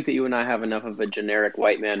 Andrew, I like that you and I have enough of a generic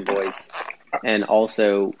white man voice. And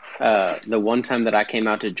also, the one time that I came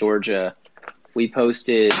out to Georgia,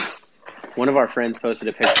 one of our friends posted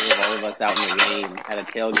a picture of all of us out in the rain at a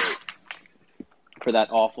tailgate for that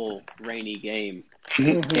awful rainy game.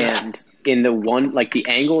 Mm-hmm. And in the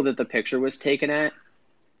angle that the picture was taken at,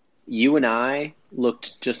 you and I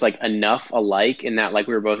looked just like enough alike in that like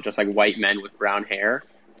we were both just like white men with brown hair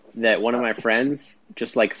that one of my friends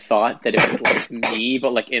just like thought that it was like me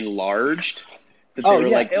but like enlarged. That they were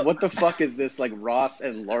like, what the fuck is this like Ross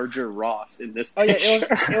and larger Ross in this picture?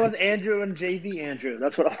 Yeah, it was Andrew and JV Andrew.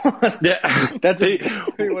 That's what it was. Yeah, that's what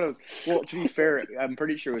it was. Well, to be fair, I'm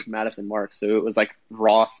pretty sure it was Madison Marks, so it was like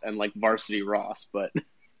Ross and like varsity Ross, but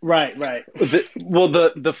right. So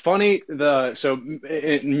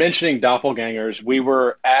mentioning doppelgangers, we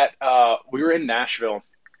were in Nashville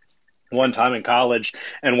one time in college,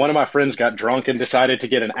 and one of my friends got drunk and decided to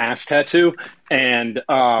get an ass tattoo, and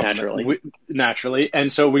naturally,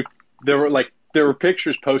 and so there were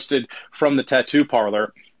pictures posted from the tattoo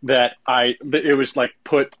parlor that it was like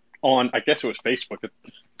put on, I guess it was Facebook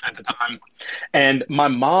at the time, and my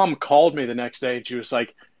mom called me the next day and she was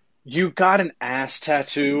like, "You got an ass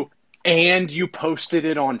tattoo and you posted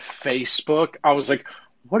it on Facebook?" I was like,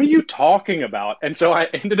 what are you talking about? And so I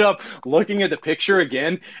ended up looking at the picture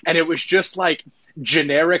again, and it was just like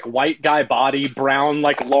generic white guy body, brown,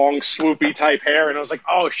 like long swoopy type hair. And I was like,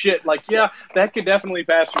 oh shit, like, yeah, that could definitely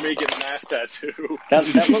pass for me getting an ass tattoo. That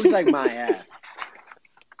looks like my ass.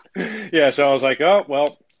 Yeah, so I was like, oh,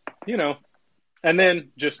 well, you know. And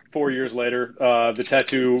then just 4 years later, the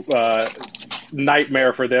tattoo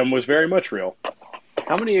nightmare for them was very much real.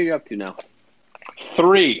 How many are you up to now?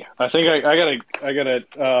 3. I think I gotta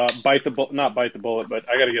not bite the bullet, but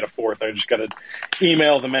I gotta get a 4th. I just gotta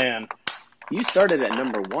email the man. You started at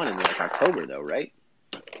number 1 in like October though, right?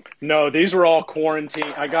 No, these were all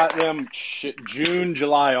quarantine. I got them June,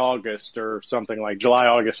 July, August, or something like July,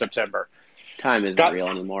 August, September. Time isn't real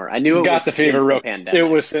anymore. I knew it got was the fever real. Pandemic. It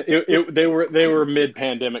was they were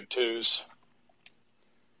mid-pandemic twos.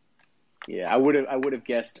 Yeah, I would have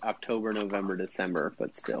guessed October, November, December,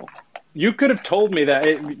 but still. You could have told me that.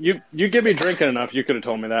 You give me drinking enough, you could have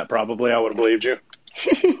told me that probably. I would have believed you.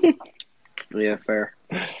 Yeah, fair.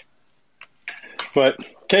 But,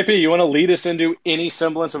 KP, you want to lead us into any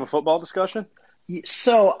semblance of a football discussion?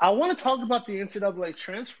 So I want to talk about the NCAA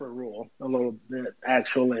transfer rule a little bit,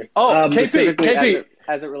 actually. Oh, KP.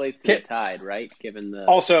 As it relates to the Tide, right? Given the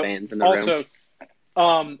fans in the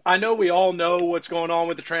room. I know we all know what's going on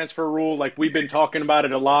with the transfer rule. Like, we've been talking about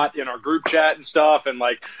it a lot in our group chat and stuff, and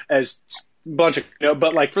like as a bunch of,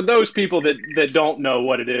 but like for those people that don't know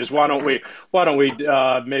what it is, why don't we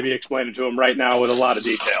maybe explain it to them right now with a lot of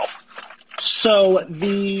detail? So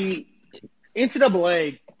the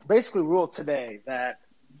NCAA basically ruled today that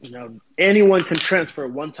anyone can transfer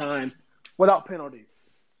one time without penalty.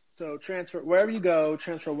 So transfer wherever you go,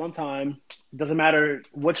 transfer one time, doesn't matter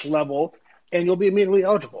which level, and you'll be immediately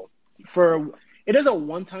eligible. It is a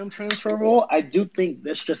one-time transfer rule. I do think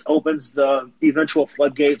this just opens the eventual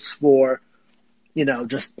floodgates for,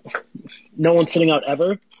 just no one sitting out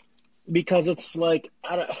ever, because it's like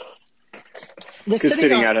because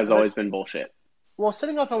sitting out has always been bullshit. Well,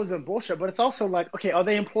 sitting out's always been bullshit, but it's also like, okay, are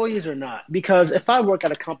they employees or not? Because if I work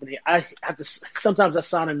at a company, I have to sometimes I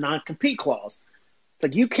sign a non-compete clause. It's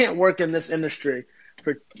like you can't work in this industry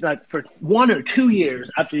for 1 or 2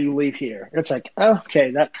 years after you leave here. And it's like,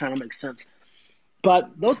 okay, that kind of makes sense.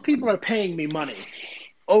 But those people are paying me money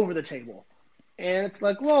over the table, and it's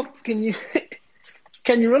like, well, can you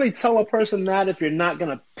really tell a person that if you're not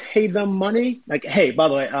going to pay them money? Like, hey, by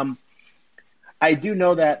the way, I do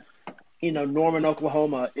know that, Norman,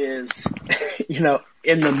 Oklahoma is, in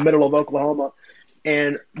the middle of Oklahoma,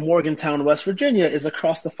 and Morgantown, West Virginia is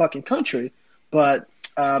across the fucking country. But,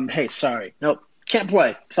 hey, sorry. Nope. Can't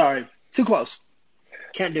play. Sorry. Too close.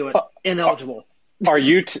 Can't do it. Ineligible. Are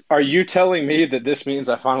you telling me that this means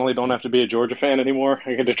I finally don't have to be a Georgia fan anymore?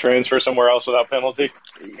 I get to transfer somewhere else without penalty?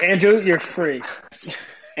 Andrew, you're free.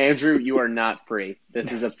 Andrew, you are not free.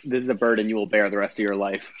 This is a burden you will bear the rest of your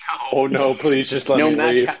life. Oh no, please just let me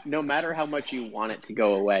leave. No matter how much you want it to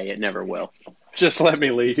go away, it never will. Just let me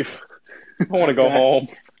leave. I want to go home.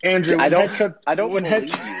 Andrew, I don't believe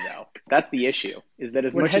you though. That's the issue. Is that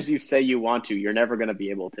as much as you say you want to, you're never going to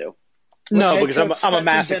be able to. No, because I'm a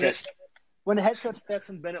masochist. When head coach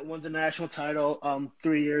Stetson Bennett wins a national title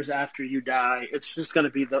 3 years after you die, it's just going to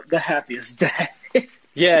be the happiest day.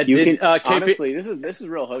 Yeah, honestly, this is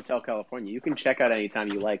real Hotel California. You can check out anytime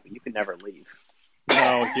you like, but you can never leave.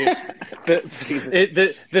 No,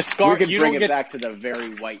 the scar. We can bring it back to the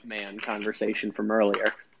very white man conversation from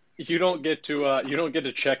earlier. You don't get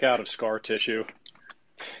to check out of scar tissue.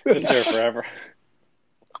 It's there forever.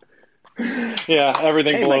 Yeah,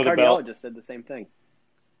 everything below the belt. My cardiologist said the same thing.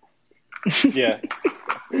 Yeah.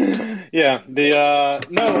 Yeah.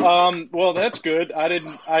 Well, that's good. I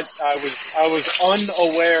was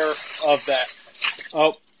unaware of that.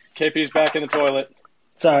 Oh, KP's back in the toilet.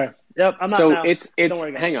 Sorry. Yep, I'm not. So now. it's Don't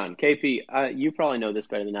worry, hang on, KP. You probably know this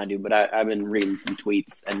better than I do, but I've been reading some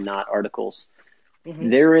tweets and not articles. Mm-hmm.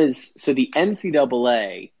 The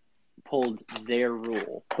NCAA pulled their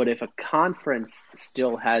rule, but if a conference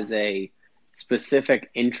still has a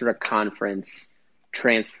specific intra-conference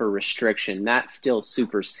transfer restriction, that still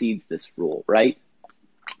supersedes this rule, right?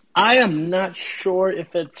 I am not sure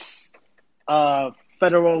if it's a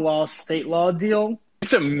federal law, state law deal.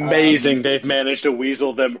 It's amazing they've managed to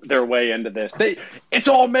weasel their way into this. It's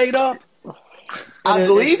all made up. I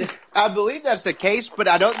believe that's the case, but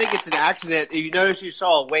I don't think it's an accident. You notice you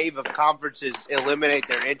saw a wave of conferences eliminate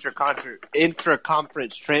their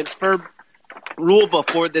intra-conference transfer rule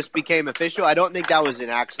before this became official. I don't think that was an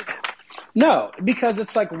accident. No, because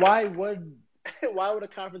it's like, why would a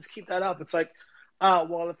conference keep that up? It's like,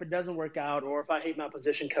 well, if it doesn't work out, or if I hate my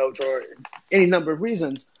position coach, or any number of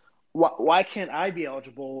reasons, why can't I be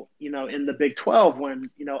eligible, in the Big 12 when,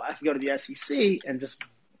 I can go to the SEC and just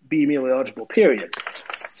be immediately eligible, period.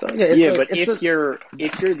 So, if you're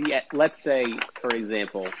let's say, for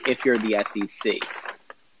example, if you're the SEC,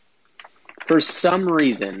 for some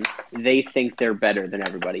reason, they think they're better than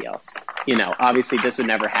everybody else. Obviously this would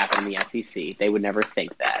never happen in the SEC. They would never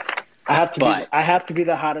think that. I have to be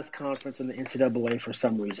the hottest conference in the NCAA for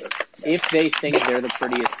some reason. If they think they're the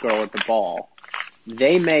prettiest girl at the ball,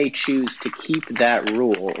 they may choose to keep that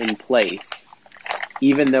rule in place,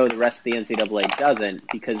 even though the rest of the NCAA doesn't,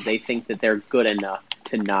 because they think that they're good enough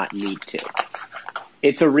to not need to.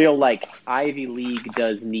 It's a real, Ivy League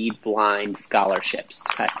does need blind scholarships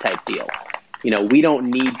type deal. We don't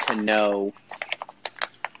need to know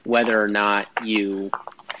whether or not you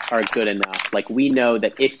are good enough. We know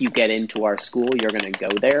that if you get into our school, you're going to go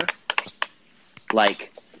there.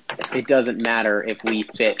 It doesn't matter if we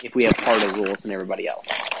have harder rules than everybody else.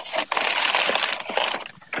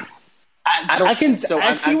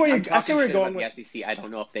 I see where you're going with the SEC. I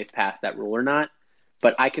don't know if they've passed that rule or not,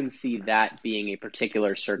 but I can see that being a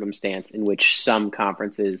particular circumstance in which some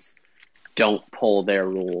conferences don't pull their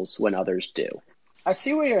rules when others do. I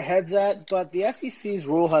see where your head's at, but the SEC's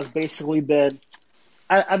rule has basically been,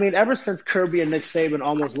 I mean, ever since Kirby and Nick Saban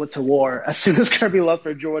almost went to war, as soon as Kirby left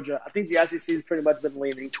for Georgia, I think the SEC's pretty much been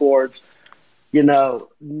leaning towards,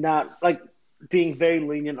 not like being very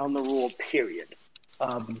lenient on the rule, period.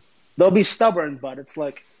 They'll be stubborn, but it's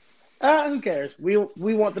like, who cares? We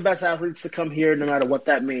want the best athletes to come here no matter what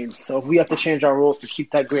that means. So if we have to change our rules to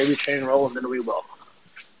keep that gravy train rolling, then we will.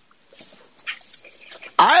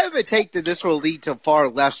 I have a take that this will lead to far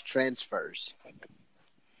less transfers.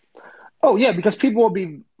 Oh, yeah, because people will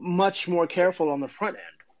be much more careful on the front end,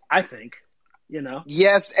 I think,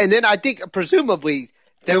 Yes, and then I think presumably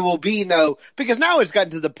there will be because now it's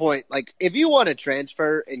gotten to the point, like, if you want to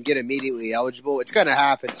transfer and get immediately eligible, it's going to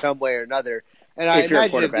happen some way or another. And I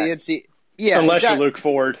imagine if the NCAA... Yeah, unless you're Luke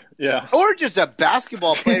Ford, yeah. Or just a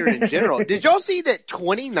basketball player in general. Did y'all see that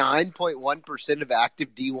 29.1% of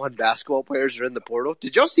active D1 basketball players are in the portal?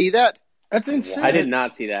 Did y'all see that? That's insane. I did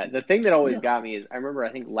not see that. The thing that always got me is I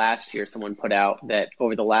think last year someone put out that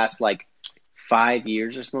over the last 5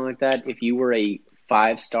 years or something like that, if you were a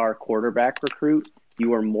 5-star quarterback recruit, you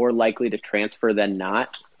were more likely to transfer than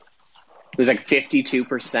not. It was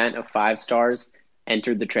 52% of 5 stars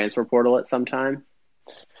entered the transfer portal at some time.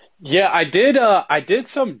 Yeah, I did. I did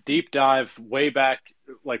some deep dive way back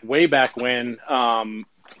when, and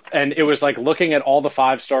it was looking at all the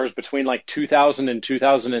 5 stars between 2000 and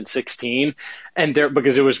 2016, and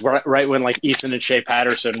because it was right when Eason and Shea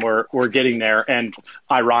Patterson were getting there, and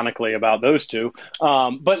ironically about those two,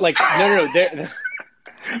 but no.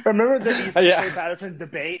 Remember the Eason Shea Patterson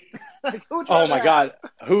debate? Oh my God,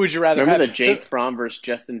 who would you rather remember have? The Jake Fromm versus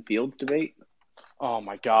Justin Fields debate? Oh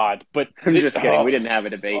my God! But I'm just kidding. We didn't have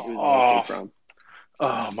a debate. It was Jake Fromm.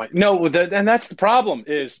 Oh my! No, and that's the problem.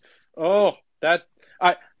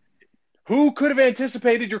 Who could have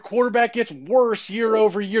anticipated your quarterback gets worse year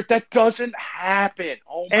over year? That doesn't happen.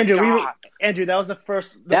 Oh my God! Andrew, that was the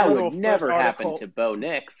first. That would never happen to Bo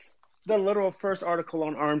Nix. The literal first article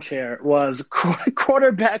on Armchair was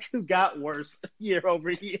quarterbacks who got worse year over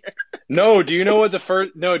year. No, do you know what the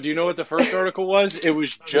first article was? It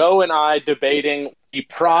was Joe and I debating the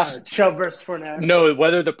process. Chubb versus Fournette. No,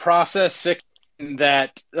 whether the process sick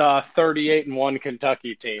that 38-1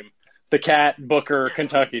 Kentucky team, the Cat Booker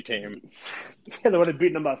Kentucky team. Yeah, they would have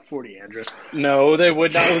beaten them by 40, Andrew. No, they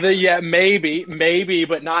would not. Maybe,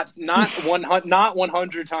 but not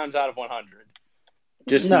 100 times out of 100.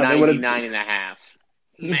 Just 99.5.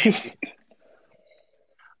 Maybe.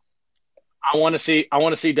 I want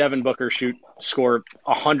to see Devin Booker score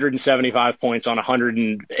 175 points on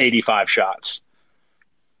 185 shots.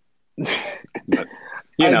 But,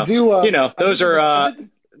 those are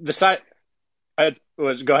the side.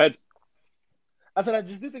 Go ahead. I said I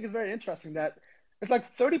just do think it's very interesting that it's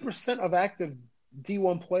 30% of active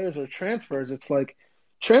D1 players are transfers. It's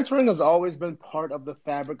transferring has always been part of the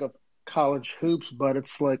fabric of college hoops, but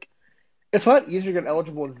it's a lot easier to get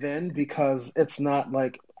eligible then because it's not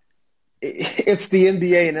it's the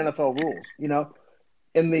NBA and NFL rules,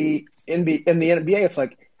 In the NBA, it's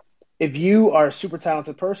if you are a super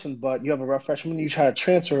talented person, but you have a rough freshman, you try to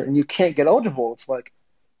transfer and you can't get eligible, it's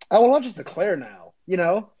I'll just declare now,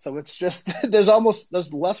 So it's just there's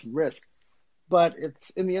less risk. But it's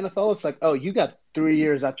in the NFL, it's you got 3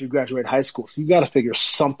 years after you graduate high school, so you got to figure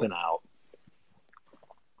something out.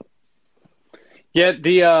 Yeah,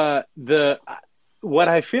 the what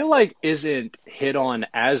I feel like isn't hit on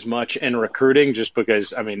as much in recruiting, just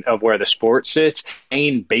because of where the sport sits,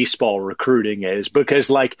 main baseball recruiting is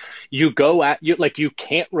because you go at you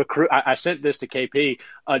can't recruit. I sent this to KP,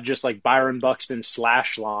 just Byron Buxton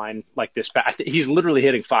slash line this. He's literally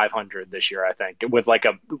hitting 500 this year, I think, with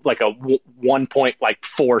a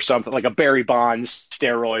 1.4 something, a Barry Bonds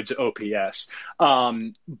steroids OPS.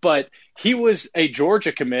 But he was a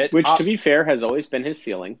Georgia commit, which to be fair has always been his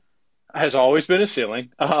ceiling. Has always been a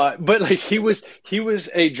ceiling. But he was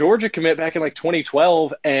a Georgia commit back in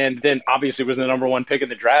 2012, and then obviously was the number 1 pick in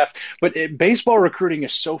the draft. But baseball recruiting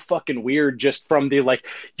is so fucking weird, just from the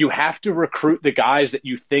you have to recruit the guys that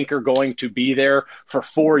you think are going to be there for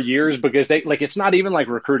 4 years, because they it's not even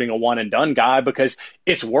recruiting a one and done guy, because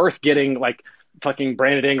it's worth getting fucking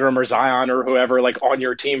Brandon Ingram or Zion or whoever on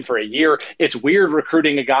your team for a year. It's weird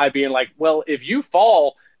recruiting a guy being well, if you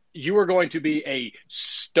fall, you are going to be a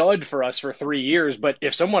stud for us for 3 years, but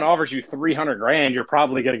if someone offers you $300,000, you're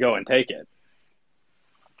probably going to go and take it.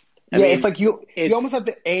 It's like you almost have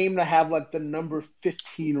to aim to have like the number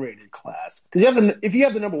 15 rated class, because if you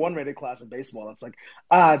have the number 1 rated class in baseball, it's like,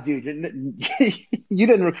 dude, you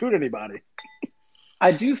didn't recruit anybody.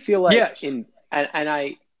 I do feel like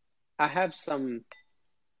I have some.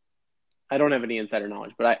 I don't have any insider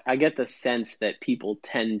knowledge, but I get the sense that people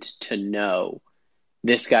tend to know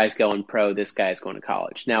this guy's going pro, this guy's going to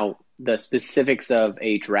college. Now, the specifics of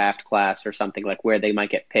a draft class or something like where they might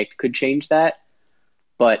get picked could change that.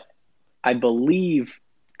 But I believe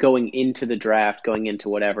going into the draft, going into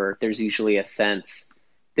whatever, there's usually a sense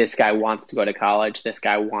this guy wants to go to college, this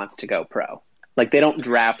guy wants to go pro. Like, they don't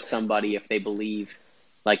draft somebody if they believe,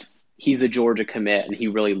 like, he's a Georgia commit and he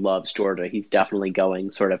really loves Georgia. He's definitely going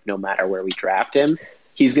sort of no matter where we draft him.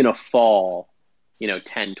 He's going to fall,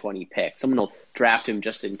 10, 20 picks. Someone will draft him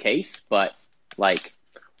just in case, but, like...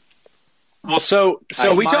 Well, so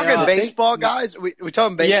are we talking baseball, guys? We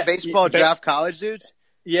talking baseball draft college dudes?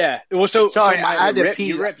 Yeah. Well, sorry, I had to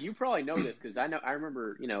pee. Rip, you probably know this because I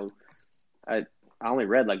remember, I only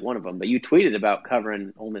read like one of them, but you tweeted about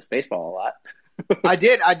covering Ole Miss baseball a lot. I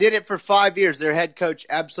did it for 5 years. Their head coach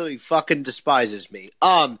absolutely fucking despises me.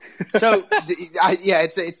 It's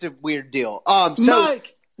a weird deal.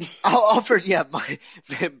 Mike. I'll offer,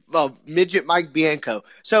 midget Mike Bianco.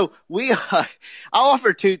 So I'll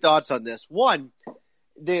offer 2 thoughts on this. One,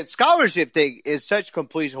 the scholarship thing is such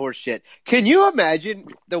complete horseshit. Can you imagine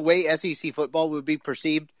the way SEC football would be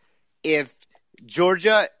perceived if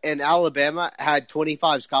Georgia and Alabama had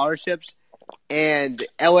 25 scholarships and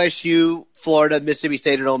LSU, Florida, Mississippi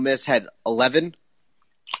State, and Ole Miss had 11?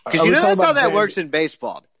 Because that's how that works in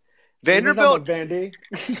baseball. Vanderbilt, Vandy,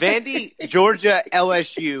 Georgia,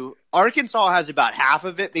 LSU. Arkansas has about half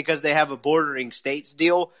of it because they have a bordering states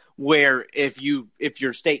deal where if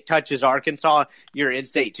your state touches Arkansas, your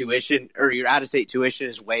in-state tuition or your out-of-state tuition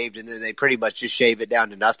is waived, and then they pretty much just shave it down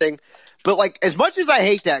to nothing. But like, as much as I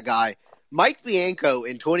hate that guy, Mike Bianco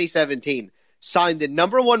in 2017 signed the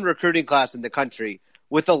number 1 recruiting class in the country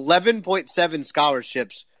with 11.7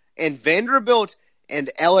 scholarships, and Vanderbilt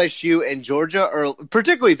and LSU and Georgia, or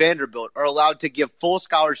particularly Vanderbilt, are allowed to give full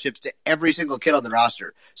scholarships to every single kid on the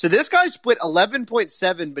roster. So this guy split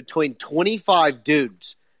 11.7 between 25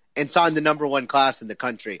 dudes and signed the number 1 class in the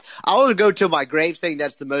country. I will go to my grave saying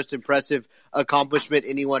that's the most impressive accomplishment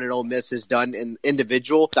anyone at Ole Miss has done in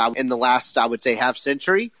individual in the last, I would say, half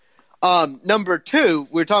century. Number 2,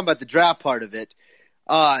 we're talking about the draft part of it.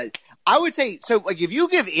 I would say, so like if you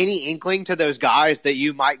give any inkling to those guys that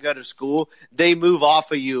you might go to school, they move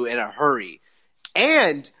off of you in a hurry.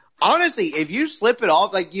 And honestly, if you slip it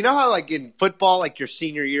off, like, you know how like in football, like your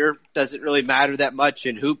senior year doesn't really matter that much.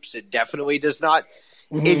 In hoops, it definitely does not.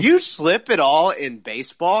 Mm-hmm. If you slip it all in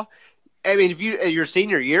baseball, I mean, if your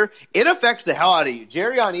senior year, it affects the hell out of you.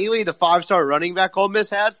 Jerrion Ealy, the 5-star running back Ole Miss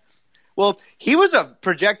has, well, he was a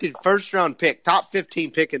projected first-round pick, top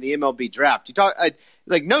 15 pick in the MLB draft. You talk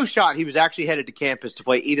like no shot he was actually headed to campus to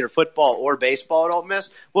play either football or baseball at Ole Miss.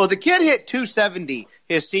 Well, the kid hit 270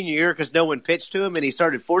 his senior year because no one pitched to him, and he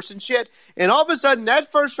started forcing shit. And all of a sudden,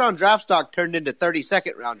 that first-round draft stock turned into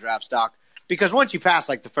 32nd-round draft stock because once you pass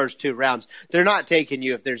like the first 2 rounds, they're not taking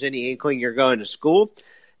you if there's any inkling you're going to school.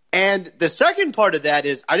 And the second part of that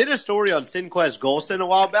is I did a story on Sinquez Golson a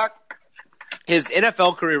while back. His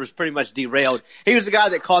NFL career was pretty much derailed. He was the guy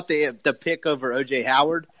that caught the pick over O.J.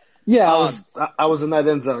 Howard. Yeah, I was in that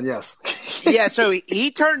end zone, yes. Yeah, so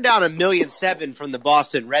he turned down $1.7 million from the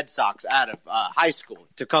Boston Red Sox out of high school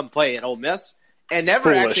to come play at Ole Miss and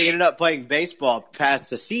never actually ended up playing baseball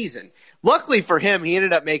past a season. Luckily for him, he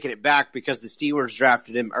ended up making it back because the Steelers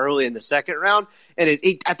drafted him early in the second round, and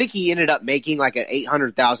I think he ended up making like an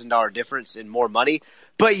 $800,000 difference in more money.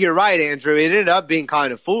 But you're right, Andrew. It ended up being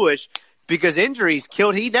kind of foolish because injuries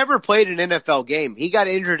killed. He never played an NFL game. He got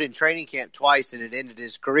injured in training camp twice, and it ended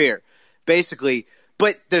his career, basically.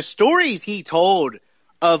 But the stories he told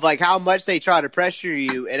of like how much they try to pressure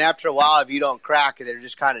you, and after a while, if you don't crack, they're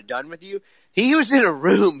just kind of done with you. He was in a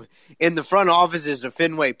room in the front offices of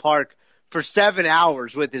Fenway Park for 7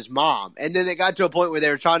 hours with his mom. And then it got to a point where they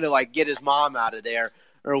were trying to like get his mom out of there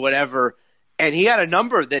or whatever. And he had a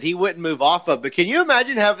number that he wouldn't move off of. But can you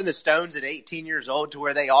imagine having the Stones at 18 years old to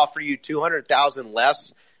where they offer you $200,000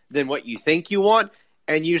 less than what you think you want?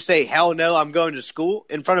 And you say, hell no, I'm going to school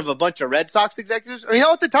in front of a bunch of Red Sox executives? I mean,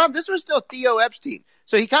 hell, at the time, this was still Theo Epstein.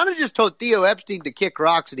 So he kind of just told Theo Epstein to kick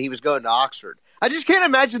rocks and he was going to Oxford. I just can't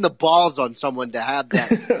imagine the balls on someone to have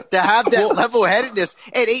that level-headedness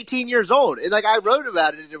at 18 years old. And like I wrote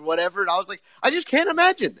about it or whatever, and I was like, I just can't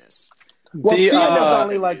imagine this. Well,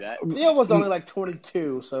 Theo was only like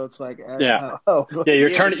 22, so it's like you're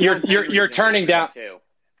turning down.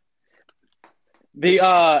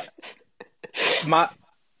 The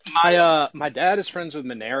my dad is friends with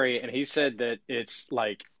Maneri, and he said that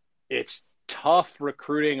it's tough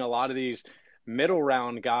recruiting a lot of these middle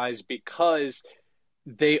round guys because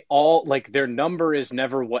they all their number is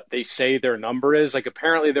never what they say their number is. Like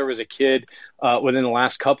apparently there was a kid within the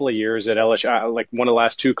last couple of years at LSU, like one of the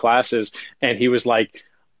last two classes, and he was like,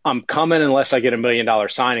 I'm coming unless I get $1 million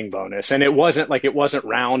signing bonus. And it wasn't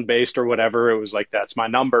round based or whatever. It was like, that's my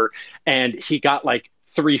number. And he got like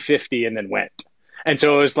 350 and then went. And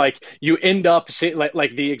so it was like you end up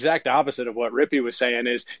like the exact opposite of what Rippy was saying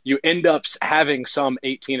is you end up having some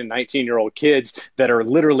 18 and 19-year-old kids that are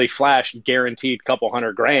literally flash guaranteed couple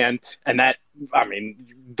 $100,000. And that, I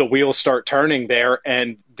mean, the wheels start turning there.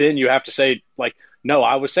 And then you have to say like, no,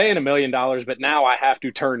 I was saying $1 million, but now I have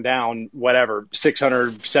to turn down whatever,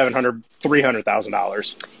 $600,000, $700,000,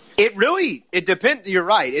 $300,000. It depends. You're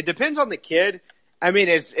right. It depends on the kid. I mean,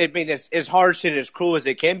 as harsh and as cruel as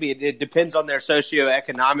it can be, it depends on their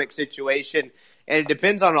socioeconomic situation, and it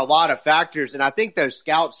depends on a lot of factors. And I think those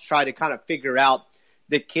scouts try to kind of figure out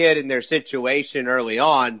the kid and their situation early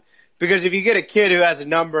on, because if you get a kid who has a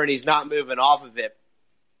number and he's not moving off of it,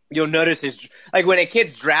 you'll notice like when a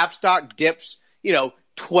kid's draft stock dips,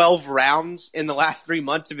 12 rounds in the last 3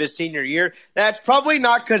 months of his senior year, that's probably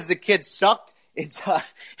not because the kid sucked. It's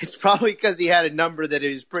probably because he had a number that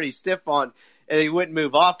he was pretty stiff on and he wouldn't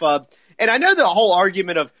move off of. And I know the whole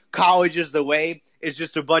argument of college is the way is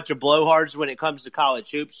just a bunch of blowhards when it comes to college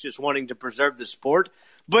hoops, just wanting to preserve the sport.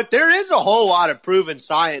 But there is a whole lot of proven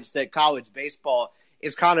science that college baseball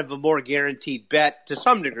is kind of a more guaranteed bet to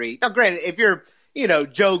some degree. Now, granted, if you're,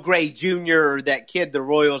 Joe Gray Jr. or that kid the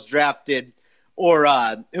Royals drafted, or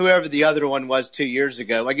whoever the other one was 2 years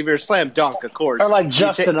ago. Like if you're a slam dunk, of course. Or like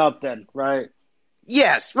Justin Upton, right?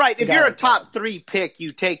 Yes, right. If you're a top 3 pick,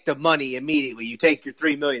 you take the money immediately. You take your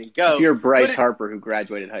 $3 million and go. If you're Bryce Harper, who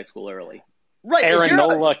graduated high school early. Right. Aaron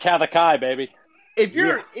Nola Kavakai, baby. If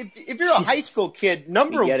you're a high school kid,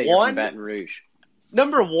 number one, Baton Rouge.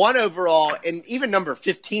 Number 1 overall and even number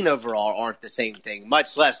 15 overall aren't the same thing,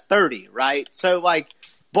 much less 30, right? So like,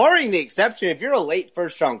 barring the exception, if you're a late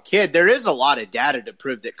first-round kid, there is a lot of data to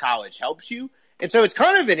prove that college helps you. And so it's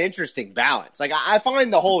kind of an interesting balance. Like I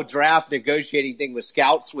find the whole draft negotiating thing with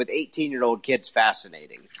scouts with 18-year-old kids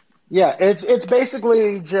fascinating. Yeah, it's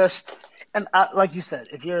basically just – and like you said,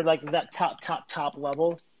 if you're like that top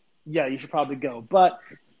level, yeah, you should probably go. But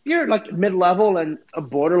if you're like mid-level and a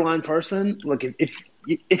borderline person, look,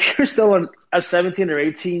 if you're still a 17 or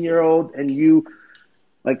 18-year-old and you're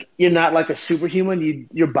not like a superhuman.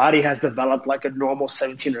 Your body has developed like a normal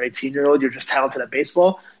 17 or 18-year-old. You're just talented at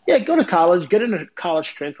baseball. Yeah, go to college, get in a college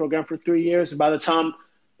strength program for 3 years. And by the time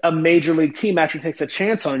a major league team actually takes a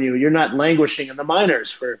chance on you, you're not languishing in the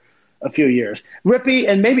minors for a few years. Rippy,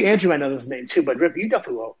 and maybe Andrew might know his name too, but Rippy, you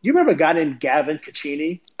definitely will. You remember a guy named Gavin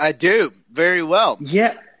Caccini? I do, very well.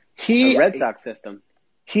 Yeah. The Red Sox system.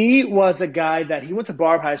 He was a guy that he went to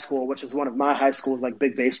Barb High School, which is one of my high school's like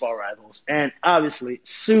big baseball rivals, and obviously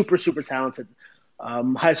super, super talented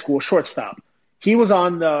high school shortstop. He was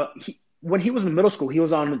when he was in middle school, he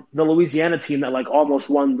was on the Louisiana team that like almost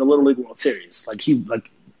won the Little League World Series. Like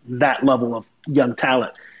that level of young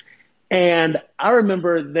talent. And I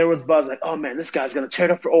remember there was buzz like, oh man, this guy's going to tear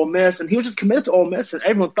it up for Ole Miss. And he was just committed to Ole Miss, and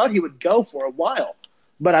everyone thought he would go for a while.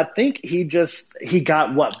 But I think he got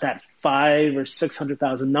that 500,000 or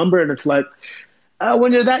 600,000 number. And it's like,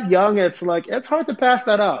 when you're that young, it's like, it's hard to pass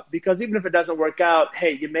that up, because even if it doesn't work out,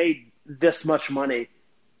 hey, you made this much money,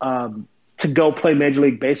 to go play Major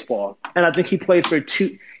League Baseball. And I think he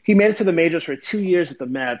made it to the majors for 2 years at the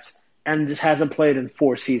Mets and just hasn't played in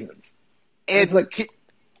 4 seasons. And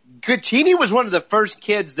Caccini was one of the first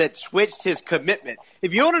kids that switched his commitment.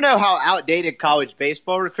 If you want to know how outdated college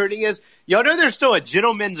baseball recruiting is, y'all know there's still a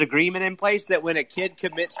gentleman's agreement in place that when a kid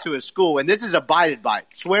commits to a school, and this is abided by,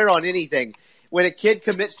 swear on anything, when a kid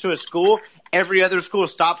commits to a school, every other school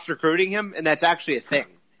stops recruiting him, and that's actually a thing.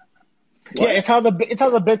 What? Yeah, it's how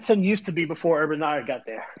the Big Ten used to be before Urban Meyer got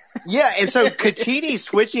there. Yeah, and so Caccini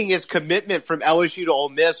switching his commitment from LSU to Ole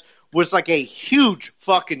Miss was like a huge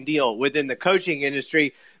fucking deal within the coaching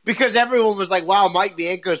industry, because everyone was like, wow, Mike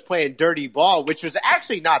Bianco's playing dirty ball, which was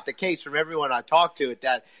actually not the case from everyone I talked to at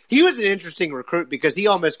that. He was an interesting recruit because he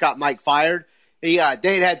almost got Mike fired. They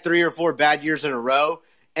had 3 or 4 bad years in a row,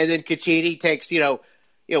 and then Caccini takes,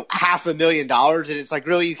 $500,000, and it's like,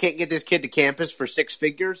 really, you can't get this kid to campus for 6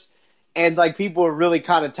 figures? And like people were really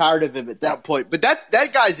kind of tired of him at that point. But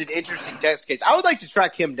that guy's an interesting test case. I would like to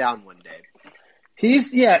track him down one day.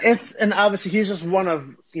 And obviously he's just one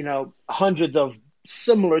of, hundreds of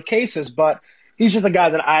similar cases, but he's just a guy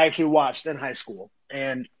that I actually watched in high school.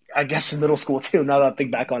 And I guess in middle school too. Now that I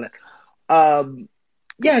think back on it,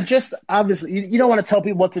 just obviously you don't want to tell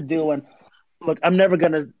people what to do. And look, I'm never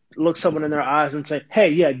gonna look someone in their eyes and say, "Hey,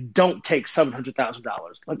 yeah, don't take $700,000."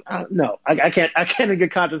 Like, no, I can't. I can't in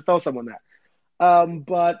good conscience tell someone that.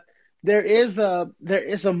 But there is a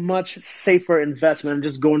much safer investment in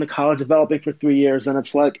just going to college, developing for 3 years, and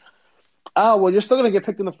it's like, oh well, you're still gonna get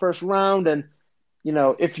picked in the first round, and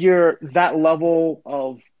if you're that level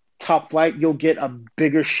of top flight, you'll get a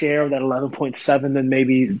bigger share of that 11.7 than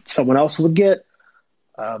maybe someone else would get.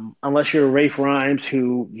 Unless you're Rafe Rhymes,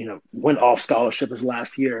 who, went off scholarship his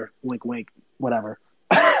last year, wink, wink, whatever.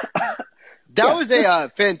 That was a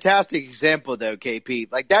fantastic example, though,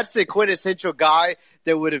 KP. Like, that's the quintessential guy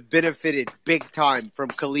that would have benefited big time from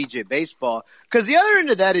collegiate baseball. Because the other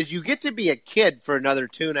end of that is you get to be a kid for another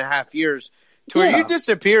 2.5 years to where you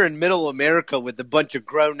disappear in middle America with a bunch of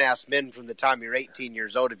grown-ass men from the time you're 18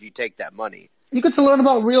 years old if you take that money. You get to learn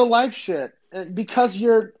about real life shit because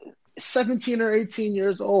you're 17 or 18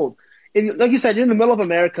 years old. Like you said, you're in the middle of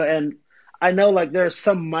America, and I know like there are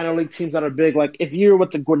some minor league teams that are big. Like if you're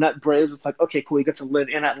with the Gwinnett Braves, it's like, okay, cool, you get to live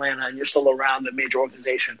in Atlanta and you're still around the major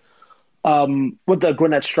organization with the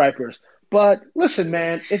Gwinnett Stripers. But listen,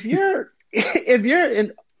 man, if you're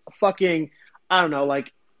in fucking, I don't know,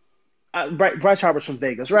 like Bryce Harper's from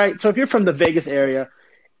Vegas, right? So if you're from the Vegas area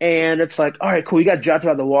and it's like, all right, cool, you got drafted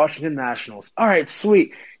by the Washington Nationals. All right,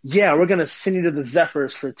 sweet. Yeah, we're going to send you to the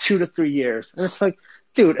Zephyrs for 2 to 3 years. And it's like,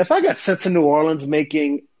 dude, if I got sent to New Orleans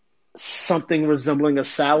making something resembling a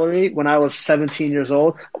salary when I was 17 years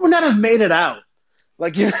old, I would not have made it out.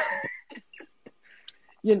 Like,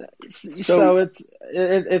 so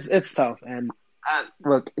it's tough. And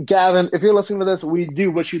look, Gavin, if you're listening to this, we do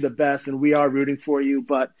wish you the best and we are rooting for you,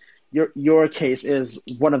 but your case is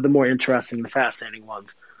one of the more interesting and fascinating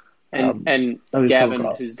ones. And Gavin,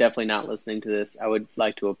 who's definitely not listening to this, I would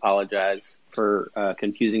like to apologize for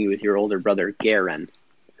confusing you with your older brother, Garen,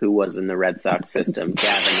 who was in the Red Sox system.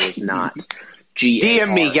 Gavin was not.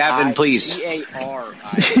 DM me, Gavin, please.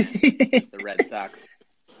 G-A-R-I-N, the Red Sox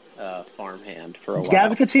farmhand for a while.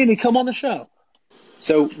 Gavin Catini, come on the show.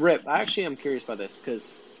 So, Rip, I actually am curious about this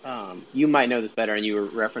because you might know this better, and you were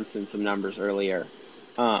referencing some numbers earlier.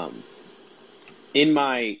 In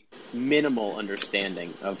my minimal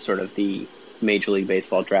understanding of sort of the Major League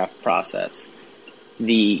Baseball draft process,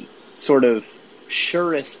 the sort of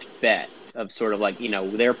surest bet of sort of like,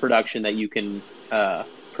 their production that you can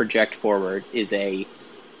project forward is a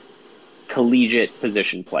collegiate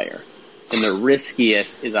position player. And the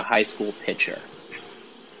riskiest is a high school pitcher.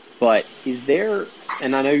 But is there,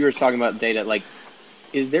 and I know you were talking about data, like,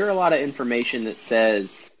 is there a lot of information that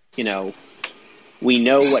says, we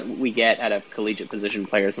know what we get out of collegiate position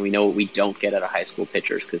players and we know what we don't get out of high school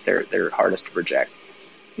pitchers because they're hardest to project.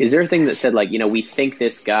 Is there a thing that said, like, we think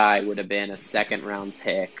this guy would have been a second-round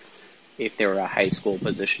pick if they were a high school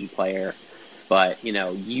position player, but,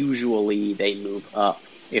 usually they move up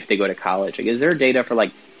if they go to college? Like, is there data for,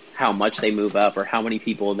 like, how much they move up or how many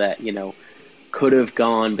people that, could have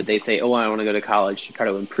gone, but they say, oh, I want to go to college to try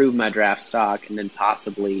to improve my draft stock and then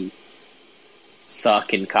possibly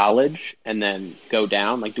suck in college and then go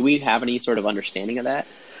down? Like, do we have any sort of understanding of that?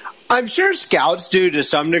 I'm sure scouts do to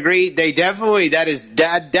some degree. They definitely, data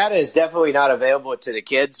is definitely not available to the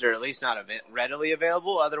kids, or at least not readily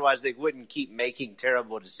available. Otherwise, they wouldn't keep making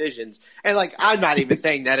terrible decisions. And like, I'm not even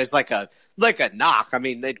saying that as like a knock. I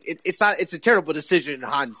mean, it's a terrible decision in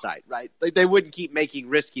hindsight, right? Like, they wouldn't keep making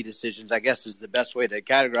risky decisions, I guess is the best way to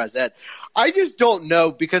categorize that. I just don't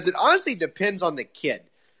know because it honestly depends on the kid.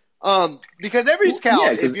 Because every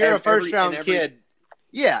scout, if you're a first round kid,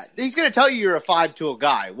 he's going to tell you you're a 5-tool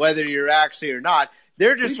guy, whether you're actually or not.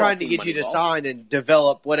 They're just trying to get you to sign and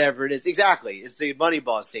develop whatever it is. Exactly. It's the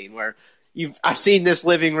Moneyball scene where I've seen this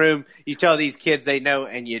living room. You tell these kids they know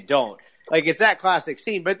and you don't. Like, it's that classic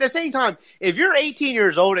scene. But at the same time, if you're 18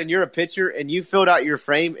 years old and you're a pitcher and you filled out your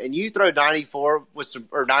frame and you throw 94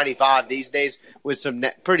 or 95 these days with some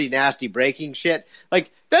pretty nasty breaking shit,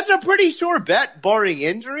 like, that's a pretty sure bet barring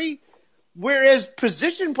injury. Whereas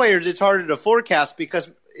position players, it's harder to forecast because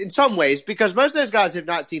most of those guys have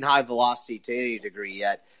not seen high velocity to any degree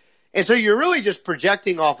yet. And so you're really just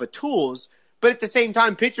projecting off of tools. But at the same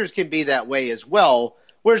time, pitchers can be that way as well.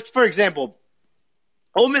 Whereas, for example,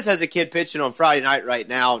 Ole Miss has a kid pitching on Friday night right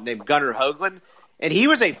now named Gunnar Hoagland, and he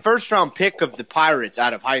was a first-round pick of the Pirates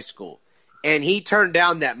out of high school. And he turned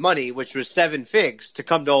down that money, which was 7 figs, to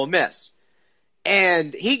come to Ole Miss.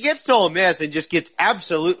 And he gets to Ole Miss and just gets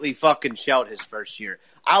absolutely fucking shelled his first year.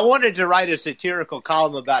 I wanted to write a satirical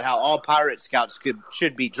column about how all Pirate Scouts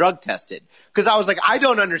should be drug tested. Because I was like, I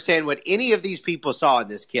don't understand what any of these people saw in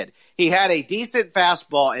this kid. He had a decent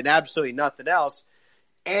fastball and absolutely nothing else.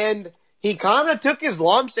 And he kind of took his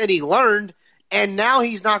lumps and he learned. And now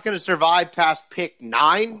he's not going to survive past pick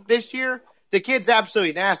 9 this year. The kid's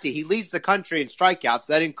absolutely nasty. He leads the country in strikeouts.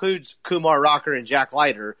 That includes Kumar Rocker and Jack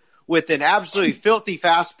Leiter, with an absolutely filthy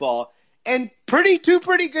fastball and two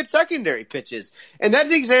pretty good secondary pitches. And that's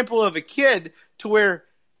an example of a kid to where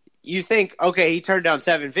you think, okay, he turned down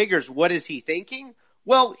 7 figures. What is he thinking?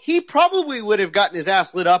 Well, he probably would have gotten his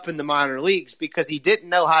ass lit up in the minor leagues because he didn't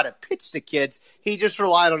know how to pitch to kids. He just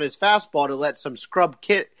relied on his fastball to let some scrub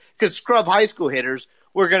high school hitters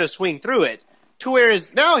were going to swing through it. To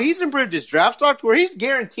whereas now he's improved his draft stock to where he's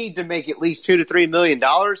guaranteed to make at least $2 to $3 million,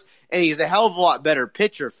 and he's a hell of a lot better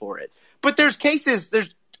pitcher for it. But there's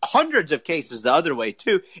hundreds of cases the other way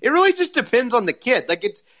too. It really just depends on the kid.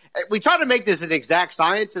 We try to make this an exact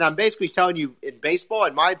science, and I'm basically telling you in baseball,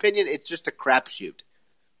 in my opinion, it's just a crapshoot.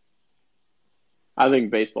 I think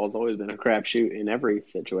baseball's always been a crapshoot in every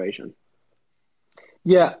situation.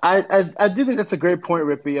 Yeah, I do think that's a great point,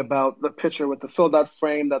 Rippy, about the pitcher with the filled out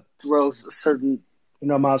frame that throws a certain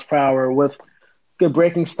miles per hour with good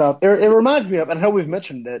breaking stuff. It reminds me of, and I know we've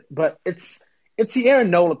mentioned it, but it's the Aaron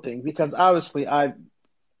Nola thing, because obviously I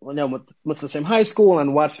went to the same high school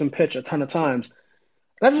and watched him pitch a ton of times.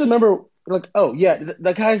 And I just remember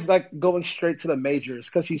the guy's like going straight to the majors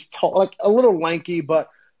because he's tall, like a little lanky, but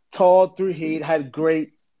tall through heat, had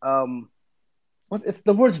great what if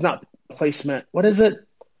the word's not placement? What is it,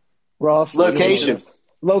 Ross? Location,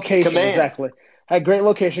 command. Exactly. Had great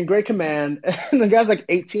location, great command. And the guy's like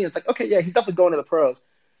 18. It's like, okay, yeah, he's definitely going to the pros.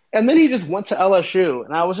 And then he just went to LSU,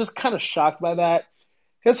 and I was just kind of shocked by that.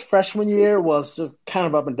 His freshman year was just kind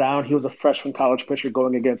of up and down. He was a freshman college pitcher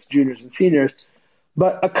going against juniors and seniors.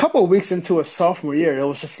 But a couple of weeks into his sophomore year, it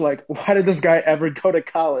was just like, why did this guy ever go to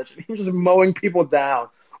college? And he was just mowing people down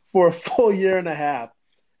for a full year and a half.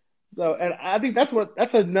 So, and I think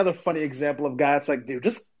that's another funny example of guys like, dude,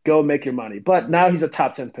 just go make your money. But now he's a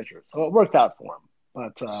top 10 pitcher, so it worked out for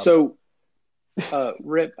him. But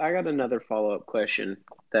Rip, I got another follow-up question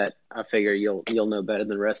that I figure you'll know better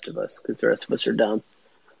than the rest of us, because the rest of us are dumb.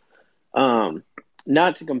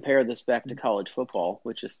 Not to compare this back to college football,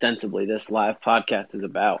 which ostensibly this live podcast is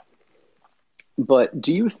about, but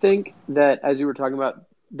do you think that, as you were talking about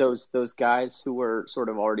those guys who were sort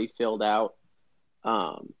of already filled out,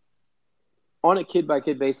 on a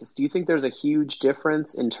kid-by-kid basis, do you think there's a huge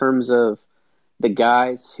difference in terms of the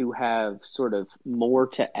guys who have sort of more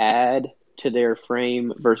to add to their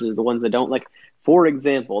frame versus the ones that don't? Like, for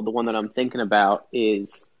example, the one that I'm thinking about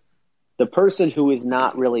is the person who is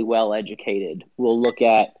not really well educated will look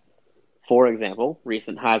at, for example,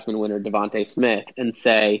 recent Heisman winner Devontae Smith and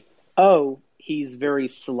say, oh, he's very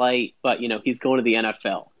slight, but, he's going to the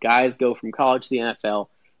NFL. Guys go from college to the NFL.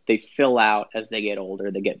 They fill out as they get older.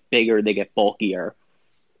 They get bigger. They get bulkier.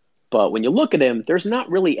 But when you look at him, there's not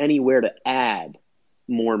really anywhere to add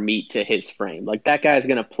more meat to his frame. Like, that guy's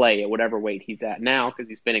going to play at whatever weight he's at now because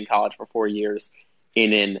he's been in college for 4 years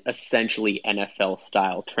in an essentially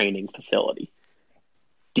NFL-style training facility.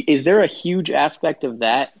 Is there a huge aspect of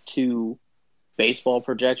that to baseball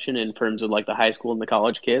projection in terms of, like, the high school and the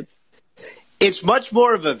college kids? It's much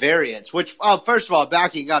more of a variance, which, first of all,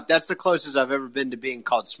 backing up, that's the closest I've ever been to being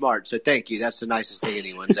called smart. So thank you. That's the nicest thing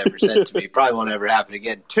anyone's ever said to me. Probably won't ever happen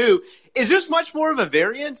again. 2, is this much more of a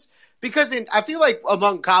variance? Because I feel like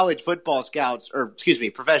among college football scouts,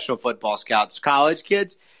 professional football scouts, college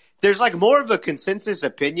kids, there's like more of a consensus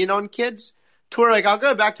opinion on kids to where, like, I'll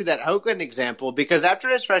go back to that Hogan example, because after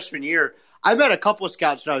his freshman year, I met a couple of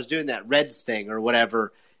scouts when I was doing that Reds thing or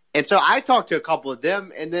whatever. And so I talked to a couple of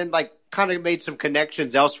them and then, like, kind of made some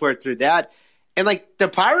connections elsewhere through that. And, like, the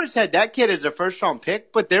Pirates had that kid as a first-round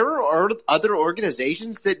pick, but there were other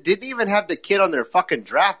organizations that didn't even have the kid on their fucking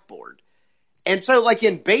draft board. And so, like,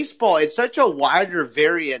 in baseball, it's such a wider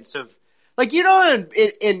variance of, like,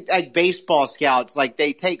 in like baseball scouts, like,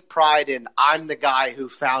 they take pride in, I'm the guy who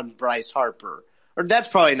found Bryce Harper. Or that's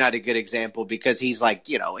probably not a good example because he's like,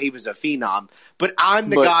 he was a phenom. But I'm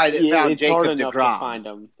the guy that found Jacob deGrom. To find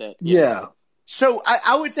him yeah. So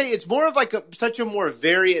I would say it's more of like such a more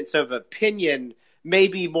variance of opinion,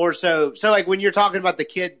 maybe more so. So, like, when you're talking about the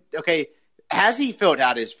kid, okay, has he filled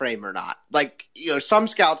out his frame or not? Like, some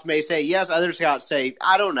scouts may say yes, other scouts say,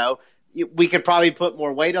 I don't know. We could probably put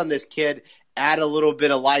more weight on this kid, add a little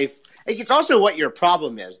bit of life. It's also what your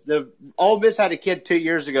problem is. The Ole Miss had a kid 2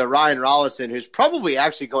 years ago, Ryan Rollison, who's probably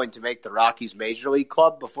actually going to make the Rockies Major League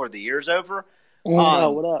Club before the year's over.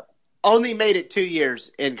 What up? Only made it 2 years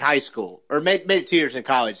in high school, or made it 2 years in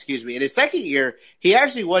college, excuse me. In his second year, he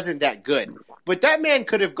actually wasn't that good. But that man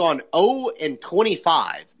could have gone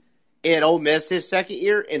 0-25 at Ole Miss his second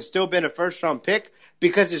year and still been a first-round pick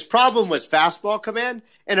because his problem was fastball command,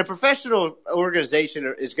 and a professional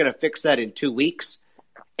organization is going to fix that in 2 weeks.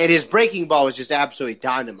 And his breaking ball was just absolutely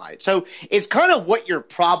dynamite. So it's kind of what your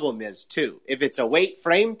problem is, too. If it's a weight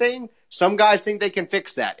frame thing, some guys think they can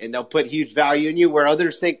fix that, and they'll put huge value in you, where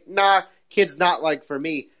others think, nah, kid's not like for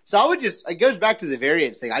me. So it goes back to the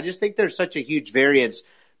variance thing. I just think there's such a huge variance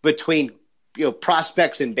between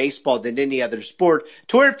prospects in baseball than any other sport,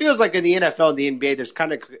 to where it feels like in the NFL and the NBA, there's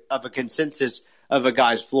kind of a consensus of a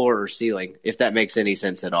guy's floor or ceiling, if that makes any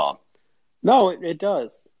sense at all. No, it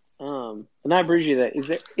does. And I appreciate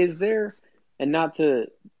that. Is there, and not to,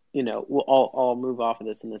 I'll move off of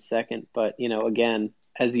this in a second, but, again,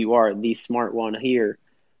 as you are the smart one here,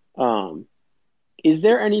 is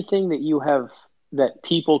there anything that you have that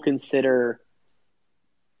people consider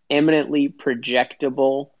eminently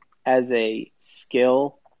projectable as a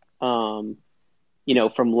skill, from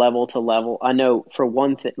level to level? I know for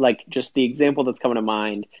one thing, like just the example that's coming to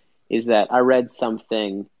mind is that I read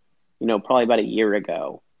something, probably about a year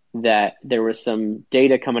ago, that there was some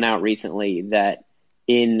data coming out recently that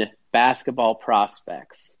in basketball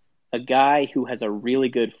prospects, a guy who has a really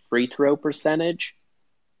good free throw percentage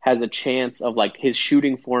has a chance of, like, his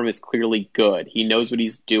shooting form is clearly good. He knows what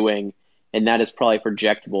he's doing, and that is probably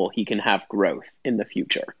projectable. He can have growth in the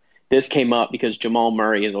future. This came up because Jamal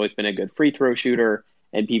Murray has always been a good free throw shooter,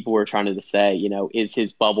 and people were trying to say, is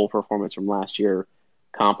his bubble performance from last year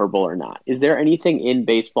comparable or not? Is there anything in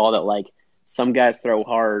baseball that, like, some guys throw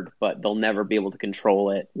hard, but they'll never be able to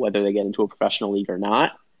control it, whether they get into a professional league or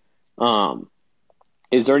not?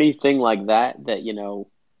 Is there anything like that,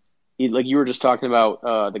 like you were just talking about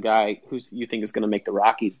the guy who you think is going to make the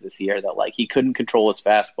Rockies this year, that, like, he couldn't control his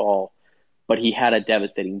fastball, but he had a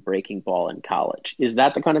devastating breaking ball in college. Is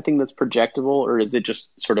that the kind of thing that's projectable, or is it just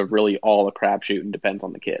sort of really all a crapshoot and depends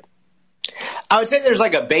on the kid? I would say there's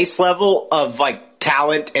like a base level of like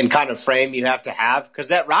talent and kind of frame you have to have, because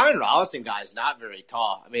that Ryan Rollison guy is not very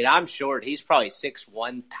tall. I mean, I'm short. He's probably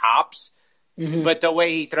 6'1" tops. Mm-hmm. But the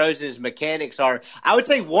way he throws his mechanics are, I would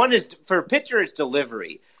say one is, for a pitcher, it's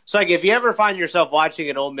delivery. So, like, if you ever find yourself watching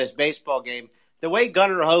an Ole Miss baseball game, the way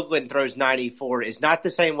Gunnar Hoagland throws 94 is not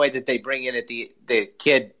the same way that they bring in the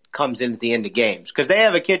kid comes in at the end of games. Because they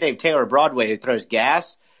have a kid named Taylor Broadway who throws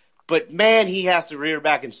gas, but, man, he has to rear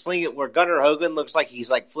back and sling it, where Gunnar Hoagland looks like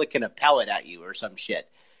he's, like, flicking a pellet at you or some shit.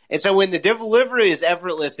 And so when the delivery is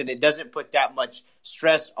effortless and it doesn't put that much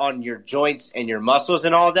stress on your joints and your muscles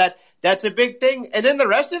and all that, that's a big thing. And then the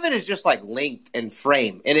rest of it is just like length and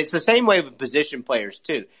frame. And it's the same way with position players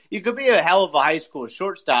too. You could be a hell of a high school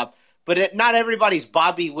shortstop, but not everybody's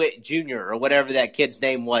Bobby Witt Jr. or whatever that kid's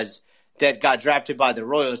name was that got drafted by the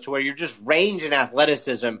Royals, to where you're just range and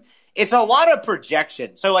athleticism. It's a lot of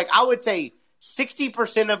projection. So, like, I would say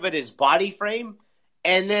 60% of it is body frame.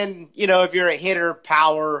 And then, if you're a hitter,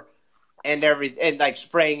 power and everything, and like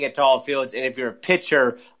spraying at tall fields, and if you're a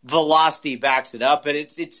pitcher, velocity backs it up. And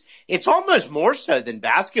it's almost more so than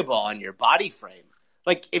basketball on your body frame.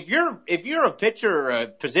 Like, if you're a pitcher or a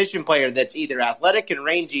position player that's either athletic and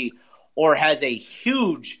rangy or has a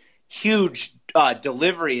huge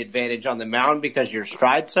delivery advantage on the mound because your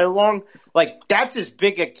stride's so long, like, that's as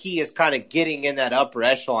big a key as kind of getting in that upper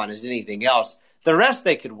echelon as anything else. The rest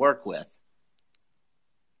they could work with.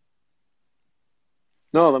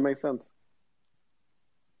 No, that makes sense.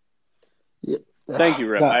 Yeah. Thank you,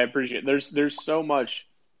 Rip. I appreciate it. There's so much.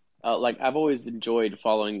 Like, I've always enjoyed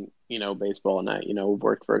following, baseball, and I,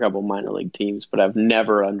 worked for a couple minor league teams, but I've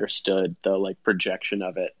never understood the, like, projection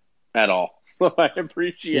of it at all. So I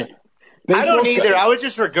appreciate it. I don't either. I was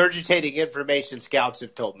just regurgitating information scouts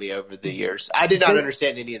have told me over the years. I did not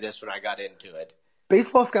understand any of this when I got into it.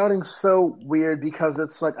 Baseball scouting is so weird because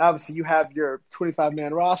it's like, obviously you have your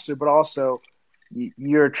 25-man roster, but also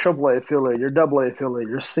you're AAA affiliate, you're AA affiliate,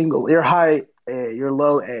 you're single, you're high A, you're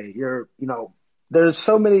low A, there's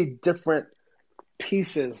so many different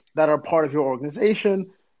pieces that are part of your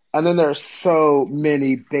organization, and then there's so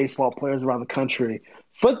many baseball players around the country.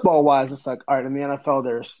 Football-wise, it's like, all right, in the NFL,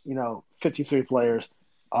 there's 53 players.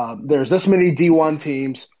 There's this many D1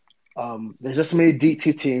 teams. There's this many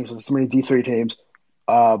D2 teams. There's this many D3 teams.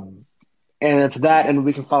 And it's that, and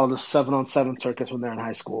we can follow the 7-on-7 circuits when they're in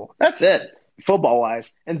high school. That's it,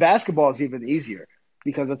 football-wise. And basketball is even easier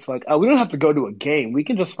because it's like, we don't have to go to a game. We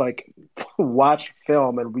can just, like, watch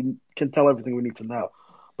film, and we can tell everything we need to know.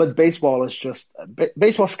 But baseball is just –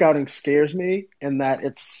 baseball scouting scares me in that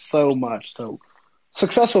it's so much. So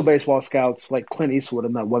successful baseball scouts like Clint Eastwood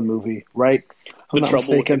in that one movie, right? The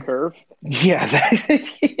Trouble with the Curve? Yeah.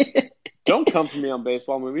 Don't come for me on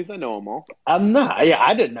baseball movies. I know them all. I'm not. Yeah,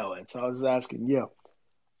 I didn't know it, so I was asking you.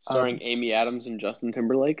 Starring Amy Adams and Justin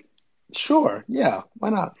Timberlake? Sure. Yeah, why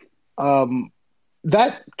not?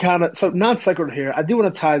 That kind of, so non sequitur here. I do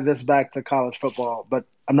want to tie this back to college football, but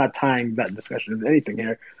I'm not tying that discussion to anything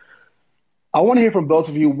here. I want to hear from both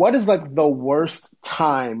of you. What is like the worst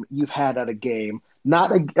time you've had at a game?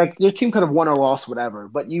 Not like your team could have won or lost, whatever,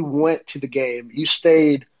 but you went to the game. You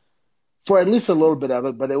stayed for at least a little bit of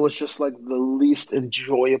it, but it was just like the least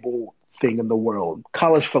enjoyable thing in the world.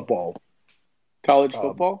 College football. College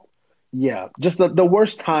football? Yeah, just the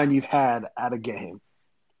worst time you've had at a game.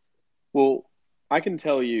 Well, I can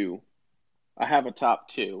tell you, I have a top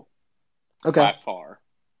two Okay. by far.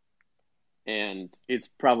 And it's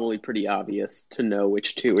probably pretty obvious to know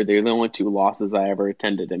which two are. They're the only two losses I ever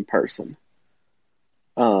attended in person.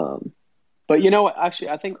 But you know what? Actually,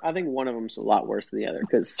 I think one of them's a lot worse than the other.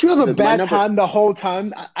 Because do you have a bad time the whole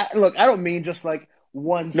time? Look, I don't mean just like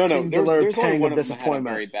one singular there's pang only one of of them that had a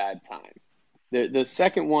very bad time. The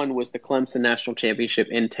second one was the Clemson National Championship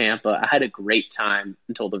in Tampa. I had a great time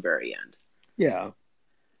until the very end. Yeah.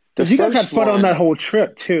 Because you guys had fun on that whole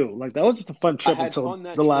trip, too. Like, that was just a fun trip until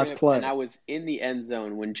the last play. And I was in the end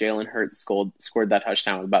zone when Jalen Hurts scored that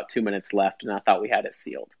touchdown with about 2 minutes left, and I thought we had it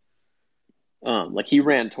sealed. Like, he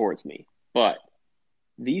ran towards me. But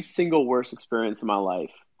the single worst experience of my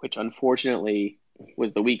life, which unfortunately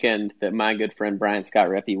was the weekend that my good friend Brian Scott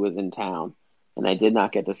Rippey was in town, and I did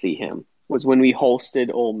not get to see him, was when we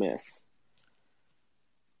hosted Ole Miss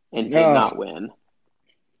and did not win.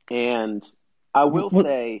 And I will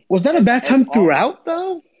say... Was that a bad time throughout,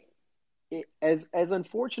 though? As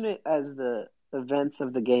unfortunate as the events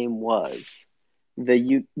of the game was,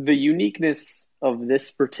 the uniqueness of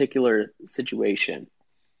this particular situation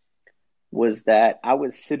was that I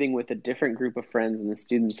was sitting with a different group of friends in the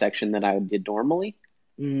student section than I did normally.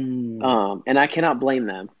 And I cannot blame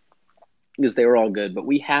them because they were all good. But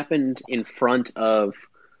we happened in front of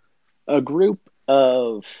a group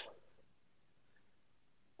of...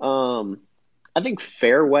 I think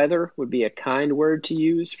fair weather would be a kind word to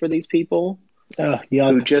use for these people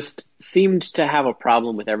who just seemed to have a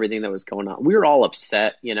problem with everything that was going on. We were all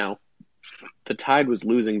upset, you know. The Tide was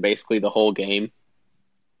losing basically the whole game.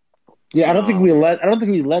 Yeah, I don't think we led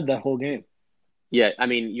that whole game. Yeah, I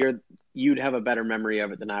mean, you'd have a better memory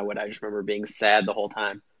of it than I would. I just remember being sad the whole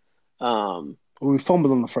time. We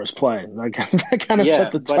fumbled on the first play. Like, that kind of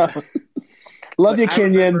set the tone. Love you,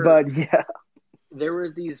 Kenyon, but yeah. There were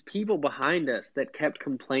these people behind us that kept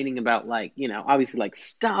complaining about, like, you know, obviously, like,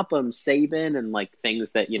 stop them, Saban, and, like,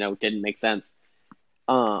 things that, you know, didn't make sense.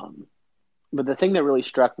 But the thing that really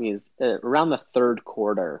struck me is around the third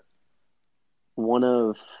quarter, one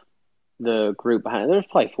of the group behind, there was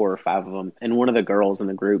probably 4 or 5 of them, and one of the girls in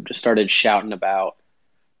the group just started shouting about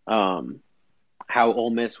how Ole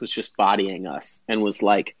Miss was just bodying us and was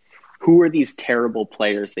like, who are these terrible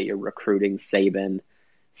players that you're recruiting, Saban?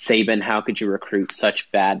 Saban, how could you recruit such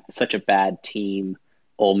a bad team?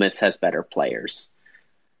 Ole Miss has better players.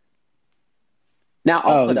 Now,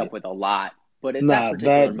 I'll put up with a lot, but at that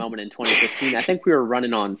particular moment in 2015, I think we were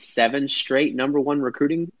running on 7 straight number 1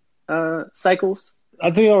 recruiting cycles.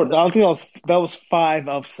 I think that was 5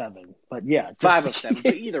 of 7, but yeah. 5 of 7,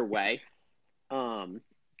 but either way,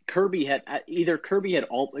 Kirby had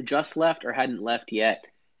just left or hadn't left yet,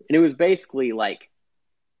 and it was basically like,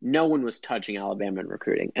 no one was touching Alabama in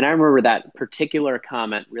recruiting. And I remember that particular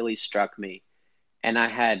comment really struck me. And I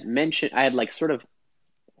had like sort of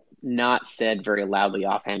not said very loudly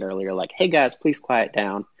offhand earlier, like, hey guys, please quiet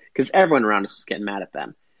down. Because everyone around us was getting mad at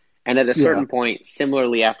them. And at a certain point,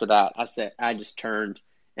 similarly after that, I just turned.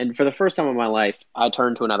 And for the first time in my life, I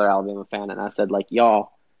turned to another Alabama fan and I said, like,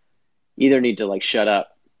 y'all either need to like shut up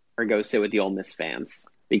or go sit with the Ole Miss fans.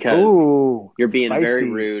 Because you're being very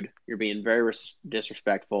rude. You're being very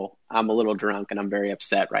disrespectful. I'm a little drunk and I'm very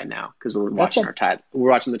upset right now because we're watching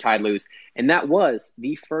the Tide lose. And that was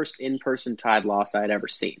the first in-person Tide loss I had ever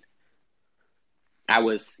seen. I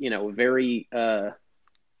was, you know, very Wait,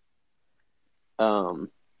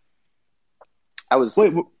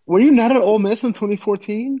 were you not at Ole Miss in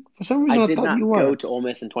 2014? For some reason, I did not go to Ole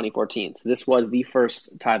Miss in 2014. So this was the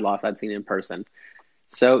first Tide loss I'd seen in person.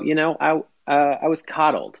 So, you know, I was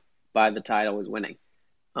coddled by the Tide I was winning.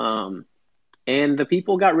 And the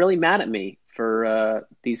people got really mad at me for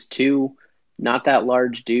these 2 not that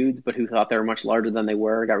large dudes, but who thought they were much larger than they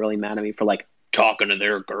were, got really mad at me for like talking to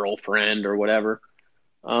their girlfriend or whatever.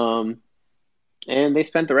 And they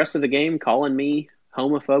spent the rest of the game calling me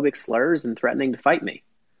homophobic slurs and threatening to fight me.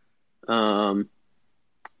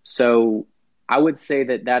 So I would say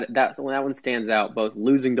that one stands out, both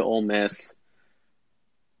losing to Ole Miss,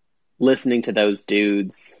 listening to those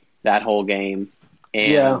dudes that whole game.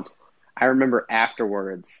 And I remember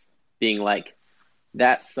afterwards being like,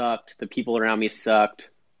 that sucked. The people around me sucked.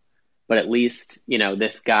 But at least,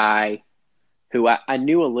 this guy who I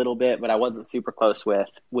knew a little bit, but I wasn't super close with,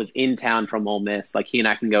 was in town from Ole Miss. Like, he and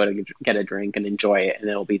I can go to get a drink and enjoy it, and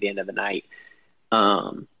it'll be the end of the night.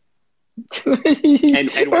 And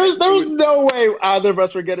there was no way either of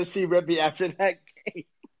us were going to see Rippy after that game.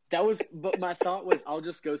 But my thought was, I'll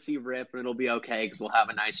just go see Rip and it'll be okay because we'll have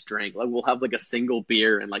a nice drink. Like, we'll have like a single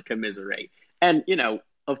beer and like commiserate. And,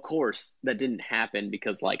 of course that didn't happen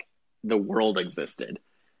because like the world existed.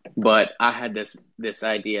 But I had this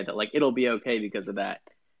idea that like it'll be okay because of that.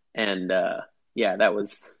 And that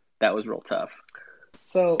was real tough.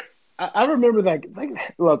 So I remember that.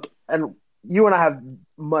 Like, look, and you and I have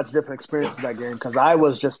much different experiences with that game because I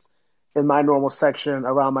was just in my normal section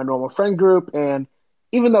around my normal friend group, and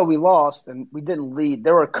even though we lost and we didn't lead,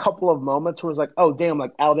 there were a couple of moments where it was like, oh, damn,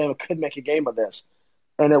 like Alabama could make a game of this.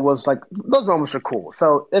 And it was like, those moments are cool.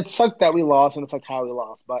 So it sucked that we lost, and it sucked how we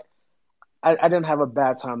lost. But I didn't have a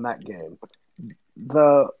bad time that game.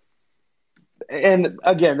 And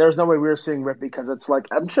again, there's no way we were seeing Rippy because it's like,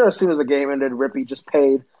 I'm sure as soon as the game ended, Rippy just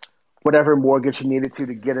paid whatever mortgage he needed to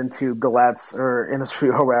get into Galette's or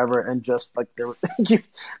Innisfree or wherever, and just like it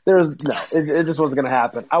just wasn't going to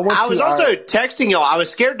happen. I was also texting y'all. I was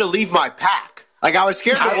scared to leave my pack. Like, I was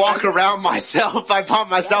scared to walk around myself. I bought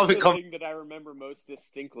myself the thing that I remember most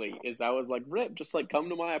distinctly is I was like, Rip, just like come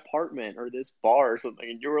to my apartment or this bar or something.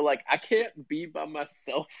 And you were like, I can't be by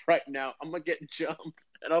myself right now. I'm going to get jumped.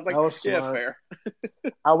 And I was like, yeah, fair.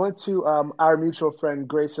 I went to our mutual friend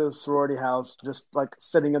Grace's sorority house, just like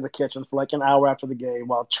sitting in the kitchen for like an hour after the game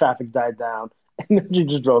while traffic died down. And then she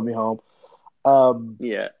just drove me home.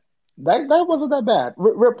 Yeah. That wasn't that bad.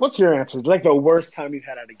 Rip, what's your answer? Like the worst time you've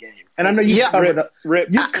had at a game? And I know you've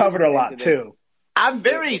covered a lot too. I'm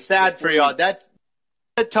very sad for y'all. That's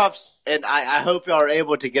tough, and I hope y'all are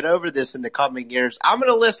able to get over this in the coming years. I'm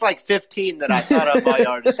going to list like 15 that I thought of while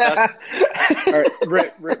y'all are discussing. All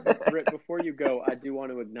right, Rip, before you go, I do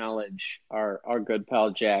want to acknowledge our good pal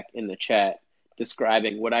Jack in the chat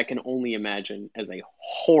describing what I can only imagine as a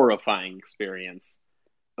horrifying experience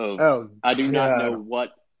I do not know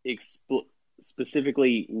what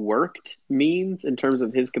specifically worked means in terms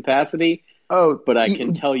of his capacity. But I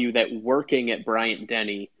can tell you that working at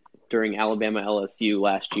Bryant-Denny during Alabama LSU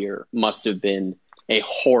last year must have been a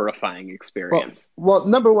horrifying experience. Well,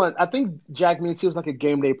 number one, I think Jack means he was like a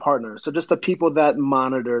game day partner. So just the people that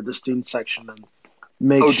monitor the student section and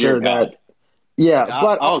make sure that.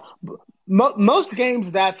 Yeah, but most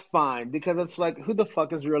games that's fine because it's like, who the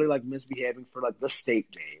fuck is really like misbehaving for like the state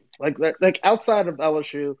game? Like outside of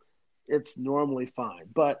LSU, it's normally fine.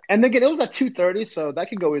 And again, it was at 2:30, so that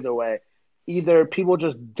could go either way. Either people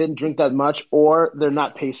just didn't drink that much, or they're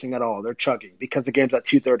not pacing at all. They're chugging because the game's at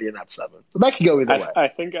 2:30 and at 7. So that could go either way. I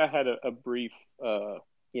think I had a brief,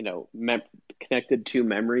 connected to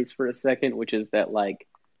memories for a second, which is that like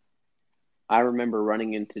I remember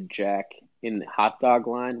running into Jack in the hot dog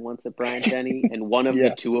line once at Bryant-Denny, and one of the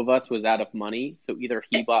two of us was out of money, so either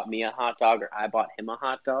he bought me a hot dog or I bought him a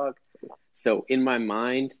hot dog. So in my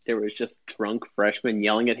mind, there was just drunk freshmen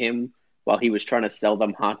yelling at him while he was trying to sell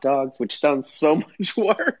them hot dogs, which sounds so much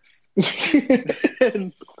worse.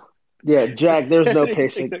 Yeah, Jack, there's no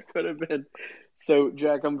pacing. That could have been. So,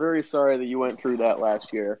 Jack, I'm very sorry that you went through that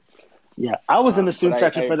last year. Yeah, I was in the student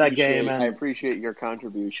section for that game. I appreciate your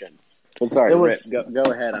contribution. But sorry, Rip, go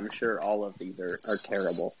ahead. I'm sure all of these are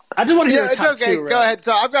terrible. I just want to hear it's top okay. two, go ahead.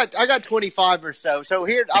 So I got 25 or so. So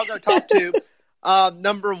here, I'll go top two.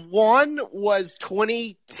 Number one was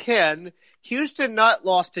 2010. Houston Nutt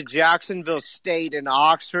lost to Jacksonville State in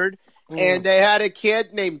Oxford, and they had a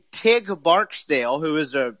kid named Tig Barksdale, who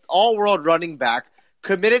is an all-world running back,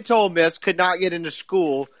 committed to Ole Miss, could not get into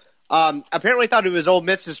school. Apparently thought it was Ole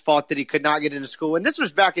Miss's fault that he could not get into school. And this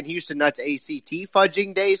was back in Houston Nutt's ACT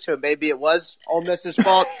fudging days, so maybe it was Ole Miss's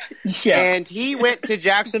fault. And he went to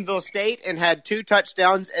Jacksonville State and had 2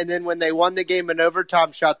 touchdowns, and then when they won the game in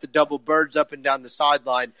overtime, shot the double birds up and down the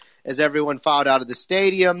sideline as everyone filed out of the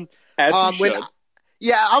stadium. I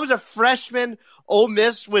was a freshman. Ole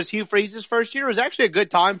Miss was Hugh Freeze's first year. It was actually a good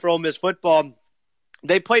time for Ole Miss football.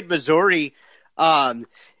 They played Missouri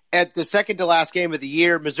at the second to last game of the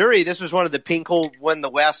year. Missouri, this was one of the Pinkel won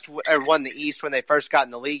the East when they first got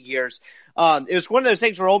in the league years. It was one of those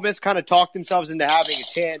things where Ole Miss kind of talked themselves into having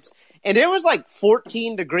a chance. And it was like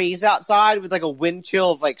 14 degrees outside with like a wind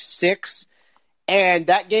chill of like 6. And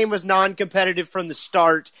that game was non-competitive from the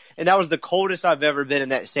start, and that was the coldest I've ever been in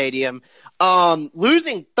that stadium.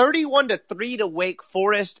 Losing 31-3 to Wake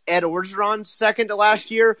Forest, Ed Orgeron second to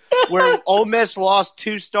last year, where Ole Miss lost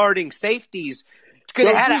 2 starting safeties.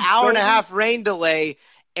 They had an hour and a half rain delay,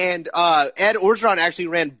 and Ed Orgeron actually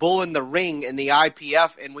ran bull in the ring in the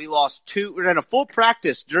IPF, and we ran a full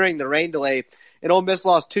practice during the rain delay, and Ole Miss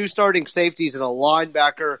lost 2 starting safeties and a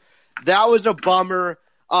linebacker. That was a bummer.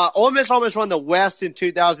 Ole Miss almost won the West in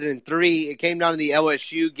 2003. It came down to the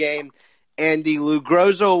LSU game, and the Lou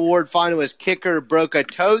Groza Award finalist kicker broke a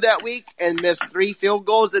toe that week and missed 3 field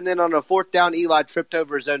goals, and then on a 4th down, Eli tripped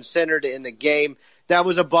over his own center to end the game. That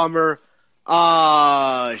was a bummer.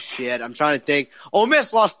 Shit, I'm trying to think. Ole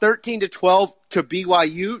Miss lost 13-12 to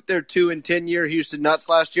BYU. They're 2-10-year Houston Nuts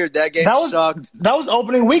last year. That game sucked. That was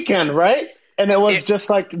opening weekend, right? And it was just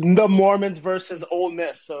like the Mormons versus Ole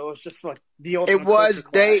Miss, so it was just like the ultimate. It was.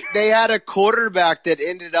 They had a quarterback that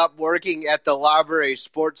ended up working at the Library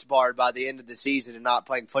Sports Bar by the end of the season and not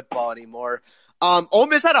playing football anymore. Ole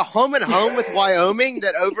Miss had a home and home with Wyoming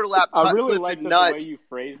that overlapped Cutcliffe I really liked and the Nutt. way you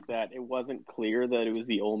phrased that. It wasn't clear that it was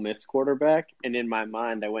the Ole Miss quarterback, and in my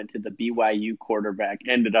mind, I went to the BYU quarterback.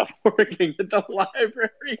 Ended up working at the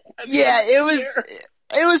Library. Yeah,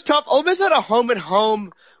 it was tough. Ole Miss had a home and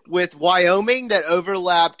home with Wyoming that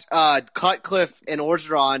overlapped Cutcliffe and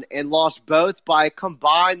Orgeron and lost both by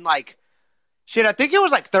combined I think it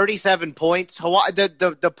was like 37 points. Hawaii,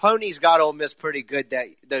 the Ponies got Ole Miss pretty good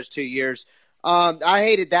those 2 years. I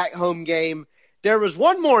hated that home game. There was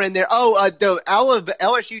one more in there. The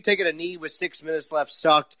LSU taking a knee with 6 minutes left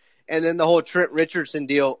sucked, and then the whole Trent Richardson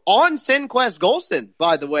deal on Senquest Golson,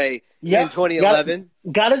 by the way, in 2011.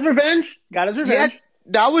 Got his revenge. Yeah,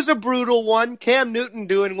 that was a brutal one. Cam Newton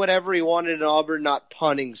doing whatever he wanted in Auburn, not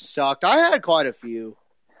punting, sucked. I had quite a few.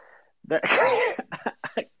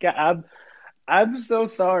 I'm so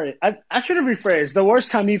sorry. I should have rephrased. The worst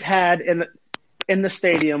time you've had in the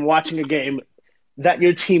stadium watching a game that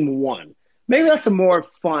your team won. Maybe that's a more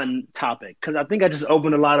fun topic because I think I just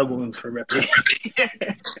opened a lot of wounds for Rippy.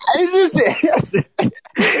 It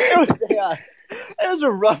was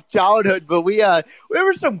a rough childhood, but we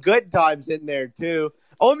were some good times in there too.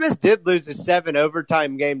 Ole Miss did lose a 7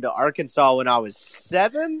 overtime game to Arkansas when I was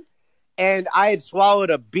 7, and I had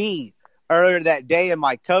swallowed a bee earlier that day, and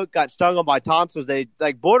my coat got stung on my tonsils. They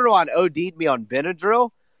borderline OD'd me on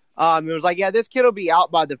Benadryl. It was like, yeah, this kid will be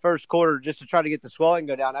out by the first quarter just to try to get the swelling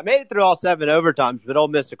go down. I made it through all 7 overtimes, but Ole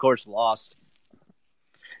Miss, of course, lost.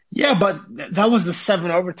 Yeah, but that was the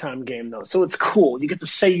 7 overtime game, though, so it's cool. You get to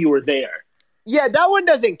say you were there. Yeah, that one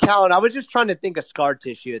doesn't count. I was just trying to think of scar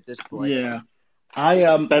tissue at this point. Yeah.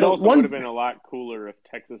 That also would have been a lot cooler if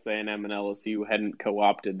Texas A&M and LSU hadn't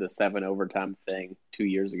co-opted the 7 overtime thing 2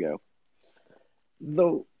 years ago.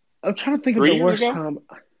 I'm trying to think of the worst time.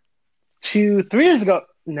 3 years ago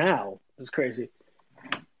now. It's crazy.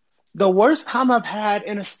 The worst time I've had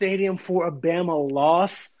in a stadium for a Bama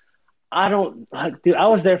loss, I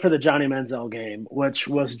was there for the Johnny Manziel game, which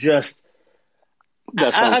was just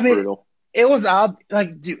that sounds brutal. It was odd. I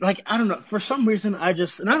don't know. For some reason, I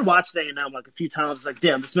watched A&M a few times. Like,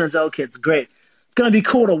 damn, this Manziel kid's great. It's gonna be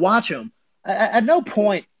cool to watch him. At no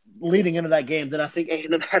point leading into that game did I think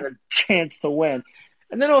A&M had a chance to win.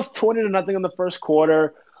 And then it was 20-0 in the first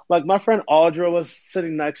quarter. Like, my friend Audra was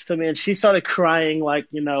sitting next to me, and she started crying,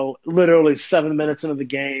 literally 7 minutes into the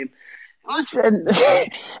game. And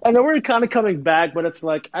then we're kind of coming back, but it's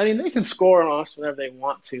like, I mean, they can score on us whenever they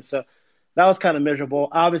want to. So that was kind of miserable.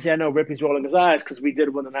 Obviously, I know Rippy's rolling his eyes because we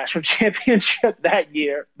did win the national championship that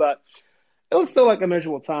year, but it was still a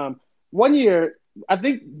miserable time. One year, I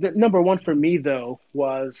think the number one for me, though,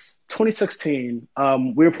 was 2016.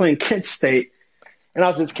 We were playing Kent State. And I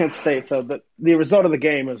was at Kent State, so the result of the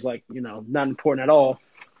game was not important at all.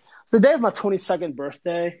 It's the day of my 22nd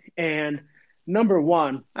birthday, and number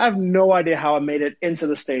one, I have no idea how I made it into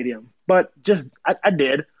the stadium, but I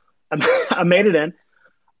did. I made it in,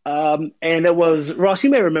 and it was Ross.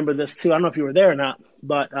 You may remember this too. I don't know if you were there or not,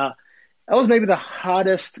 but that was maybe the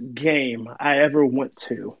hottest game I ever went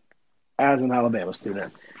to as an Alabama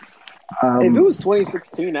student. If it was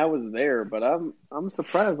 2016, I was there, but I'm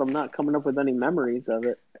surprised I'm not coming up with any memories of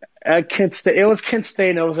it. At Kent State, it was Kent State,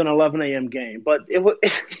 and it was an 11 a.m. game. But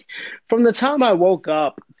from the time I woke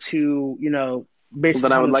up to basically.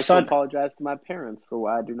 Then I would like to apologize to my parents for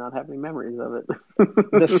why I do not have any memories of it.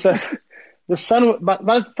 the sun,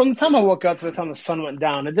 but from the time I woke up to the time the sun went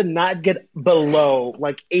down, it did not get below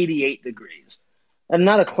 88 degrees, and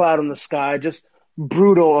not a cloud in the sky, just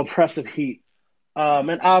brutal, oppressive heat.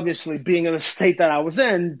 And obviously, being in the state that I was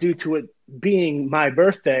in, due to it being my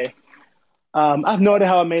birthday, I have no idea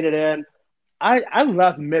how I made it in. I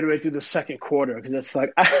left midway through the second quarter because it's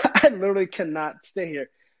like I literally cannot stay here.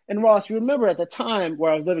 And Ross, you remember at the time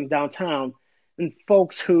where I was living downtown, and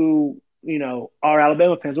folks who are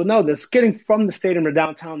Alabama fans will know this. Getting from the stadium to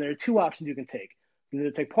downtown, there are two options you can take. You can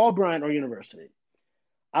either take Paul Bryant or University.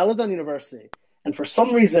 I lived on University, and for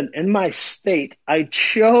some reason in my state, I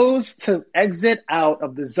chose to exit out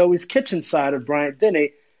of the Zoe's Kitchen side of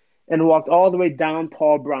Bryant-Denny and walked all the way down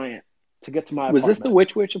Paul Bryant to get to my apartment. Was this the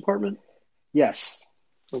Which apartment? Yes.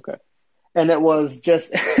 Okay. And it was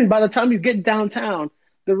just, by the time you get downtown,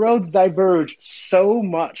 the roads diverge so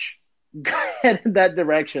much in that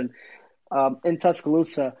direction in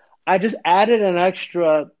Tuscaloosa. I just added an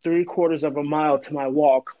extra 3/4 of a mile to my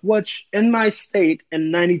walk, which in my state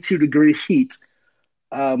in 92-degree heat,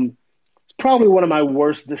 probably one of my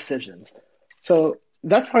worst decisions. So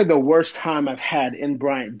that's probably the worst time I've had in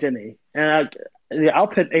Bryant-Denny. And I'll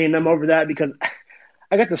put A&M over that because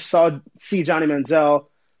I got to see Johnny Manziel.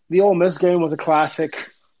 The Ole Miss game was a classic.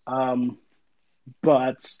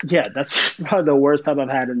 But, yeah, that's probably the worst time I've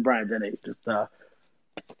had in Bryant-Denny.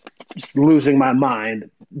 Just losing my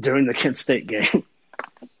mind during the Kent State game.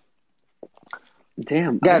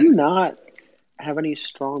 Damn, I do not have any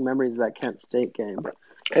strong memories of that Kent State game.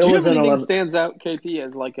 It was anything stands out, KP,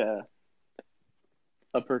 as like a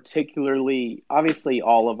particularly, obviously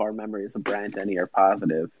all of our memories of Bryant-Denny are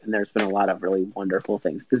positive, and there's been a lot of really wonderful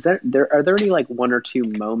things. Are there any like one or two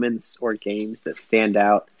moments or games that stand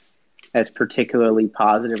out as particularly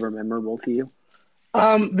positive or memorable to you?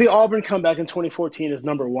 The Auburn comeback in 2014 is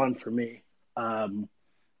number one for me.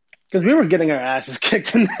 Because we were getting our asses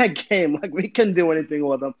kicked in that game. Like, we couldn't do anything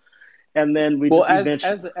with them. And then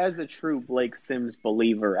as a true Blake Sims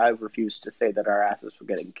believer, I refuse to say that our asses were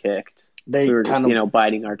getting kicked. We were just,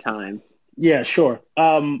 biding our time. Yeah, sure.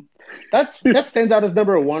 That stands out as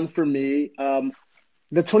number one for me. The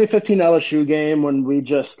 2015 LSU game when we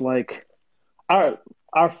just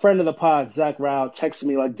our friend of the pod, Zach Rao, texted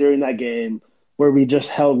me during that game where we just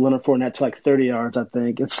held Leonard Fournette to 30 yards, I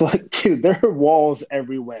think. It's dude, there are walls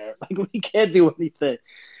everywhere. We can't do anything.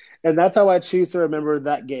 And that's how I choose to remember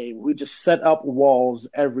that game. We just set up walls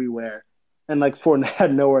everywhere. And Fournette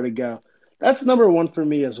had nowhere to go. That's number one for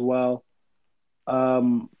me as well. I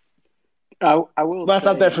will. That's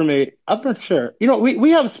up there for me. I'm not sure.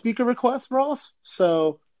 We have speaker requests, Ross.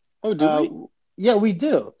 So, do we? Yeah, we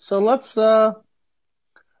do. So let's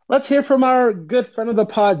hear from our good friend of the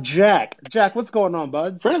pod, Jack. Jack, what's going on,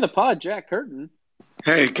 bud? Friend of the pod, Jack Curtin.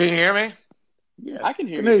 Hey, can you hear me? Yeah, I can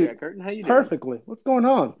hear you, Jack Curtin. How you doing? Perfectly. What's going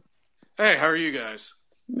on? Hey, how are you guys?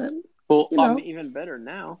 Man, well, I'm even better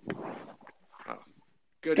now. Oh,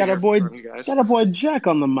 good to hear from you guys. Got our boy Jack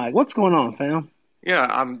on the mic. What's going on, fam? Yeah,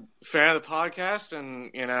 I'm a fan of the podcast,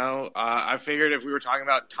 and, I figured if we were talking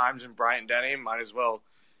about times in Bryant-Denny, might as well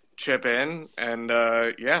chip in, and,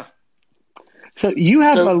 yeah. So you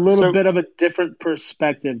have a little bit of a different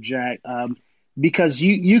perspective, Jack, because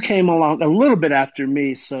you came along a little bit after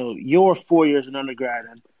me, so your 4 years in undergrad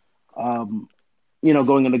and,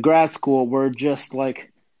 going into grad school were just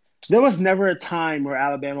there was never a time where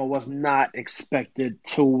Alabama was not expected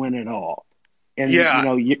to win it all. And,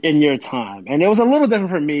 in your time. And it was a little different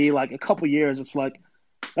for me, a couple years. It's like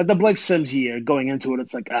the Blake Sims year going into it.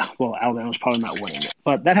 It's Alabama's probably not winning it.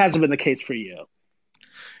 But that hasn't been the case for you.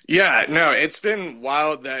 Yeah, no, it's been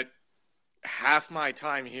wild that half my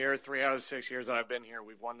time here, 3 out of 6 years that I've been here,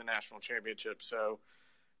 we've won the national championship. So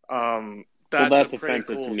that's a pretty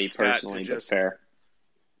offensive cool to me personally, but fair.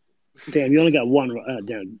 Damn, you only got one.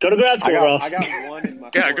 Damn. Go to grad school, Ross. I got one in my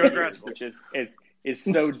yeah, go to grad school. Which is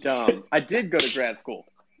so dumb. I did go to grad school.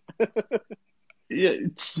 Yeah,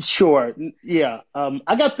 sure. Yeah.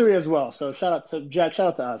 I got 3 as well. So shout out to Jack. Shout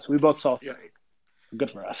out to us. We both saw 3. Yeah.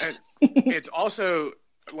 Good for us. And it's also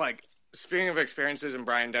speaking of experiences in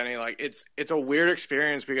Bryant-Denny, it's a weird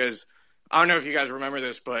experience because I don't know if you guys remember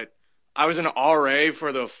this, but I was an RA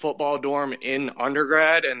for the football dorm in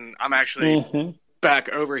undergrad, and I'm actually back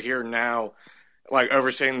over here now,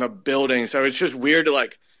 overseeing the building. So it's just weird to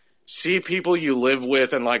see people you live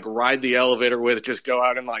with and ride the elevator with just go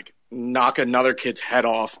out and knock another kid's head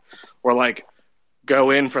off or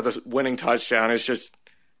go in for the winning touchdown.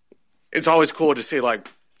 It's always cool to see one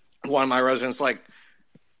of my residents,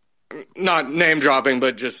 not name dropping,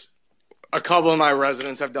 but just a couple of my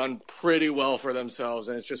residents have done pretty well for themselves.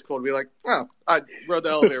 And it's just cool to be oh, I rode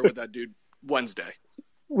the elevator with that dude Wednesday.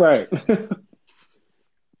 Right.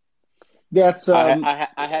 That's I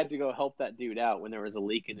had to go help that dude out when there was a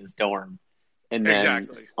leak in his dorm, and then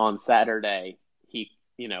on Saturday he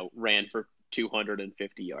ran for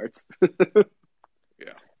 250 yards.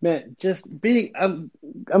 Yeah, man, just being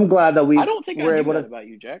I'm glad that we. I don't think I knew that about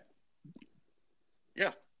you, Jack.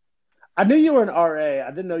 Yeah. I knew you were an RA. I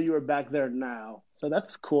didn't know you were back there now. So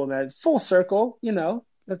that's cool, man. Full circle, you know.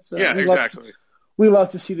 That's yeah, exactly. We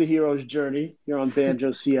love to see the hero's journey here on Banjo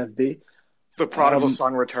CFB. The prodigal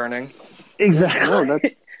son returning. Exactly. No,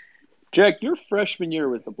 that's Jack. Your freshman year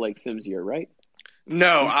was the Blake Sims year, right?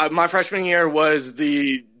 No, my freshman year was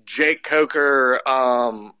the Jake Coker.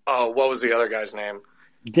 What was the other guy's name?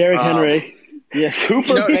 Derrick Henry. Yeah,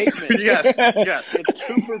 Cooper Bateman. Yes. It's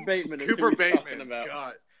Cooper Bateman. Cooper Bateman.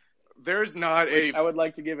 God, there's not a. I would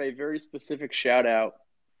like to give a very specific shout out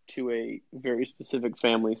to a very specific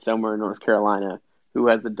family somewhere in North Carolina who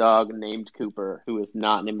has a dog named Cooper, who is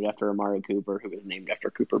not named after Amari Cooper, who is named after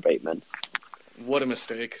Cooper Bateman. What a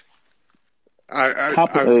mistake.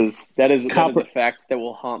 That is a fact that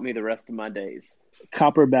will haunt me the rest of my days.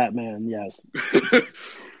 Copper Batman, yes.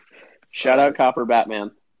 Shout out Copper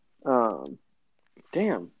Batman.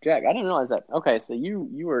 Damn, Jack, I didn't realize that. Okay, so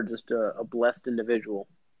you are just a blessed individual.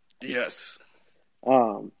 Yes.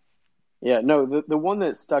 Yeah, no, the one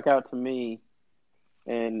that stuck out to me,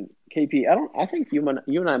 and KP, I think you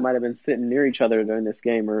and I might have been sitting near each other during this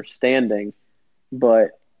game or standing,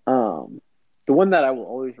 but the one that I will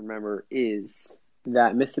always remember is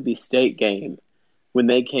that Mississippi State game when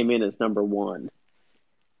they came in as number 1.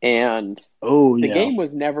 And the game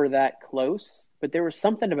was never that close, but there was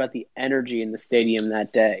something about the energy in the stadium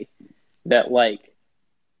that day that, like,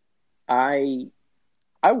 I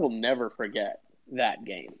will never forget that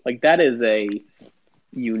game. Like, that is a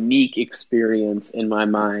unique experience in my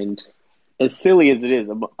mind, as silly as it is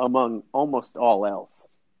among almost all else,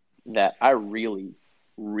 that I really,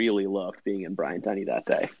 really loved being in Bryant-Denny that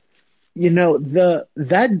day. You know,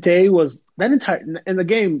 that day was that entire, and the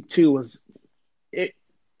game too was it.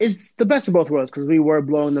 It's the best of both worlds because we were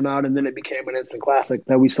blowing them out, and then it became an instant classic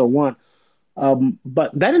that we still won.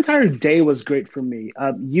 But that entire day was great for me.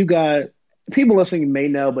 You guys, people listening may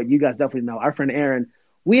know, but you guys definitely know. Our friend Aaron,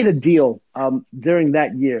 we had a deal during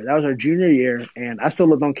that year. That was our junior year, and I still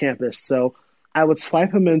lived on campus, so I would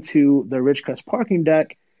swipe him into the Ridgecrest parking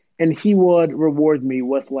deck, and he would reward me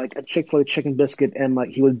with like a Chick-fil-A chicken biscuit, and like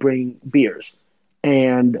he would bring beers.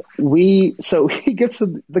 And so he gets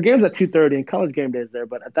the game's at 2:30 and college game day is there,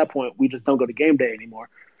 but at that point we just don't go to game day anymore.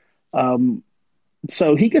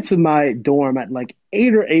 So he gets in my dorm at like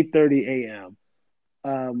 8 or 8:30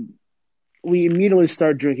 a.m. We immediately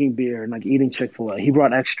start drinking beer and like eating Chick-fil-A. He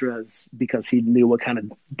brought extras because he knew what kind of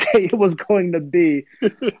day it was going to be.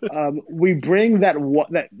 We bring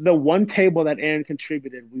the one table that Aaron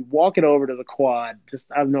contributed. We walk it over to the quad.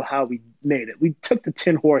 I don't know how we made it. We took the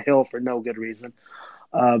Tin Whore Hill for no good reason.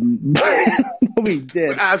 We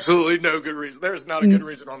did. Absolutely no good reason. There's not a good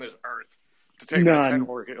reason on this earth to take that Tin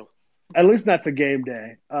Whore Hill. At least not to game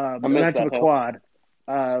day. Not to the quad.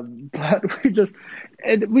 But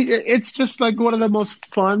it's just like one of the most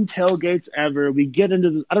fun tailgates ever. We get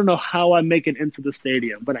into I don't know how I make it into the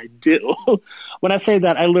stadium, but I do. When I say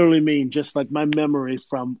that, I literally mean just like my memory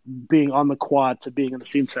from being on the quad to being in the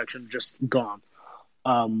scene section just gone.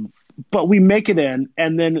 But we make it in,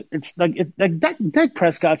 and then it's like Dak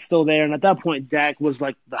Prescott's still there, and at that point Dak was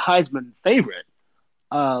like the Heisman favorite.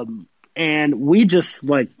 And we just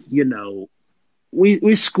like, you know,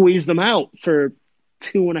 we squeezed them out for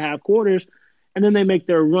 2.5 quarters, and then they make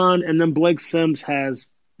their run, and then Blake Sims has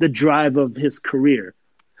the drive of his career.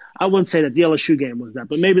 I wouldn't say that the LSU game was that,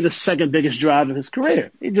 but maybe the second biggest drive of his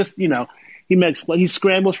career. He just, you know, he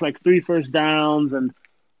scrambles for like 3 first downs, and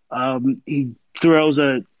he throws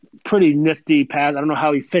a pretty nifty pass. I don't know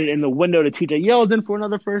how he fit it in the window to TJ Yeldon for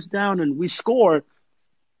another first down, and we score,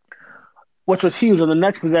 which was huge. On the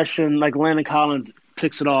next possession, like Landon Collins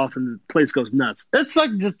picks it off and the place goes nuts. It's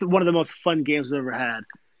like just one of the most fun games I've ever had.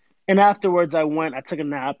 And afterwards I took a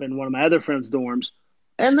nap in one of my other friends' dorms,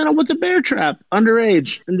 and then I went to Bear Trap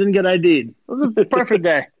underage and didn't get ID'd. It was a perfect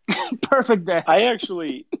day. Perfect day. I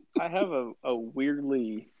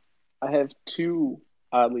have 2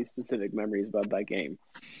 oddly specific memories about that game.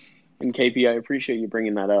 And KP, I appreciate you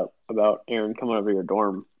bringing that up about Aaron coming over your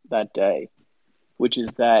dorm that day, which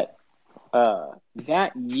is that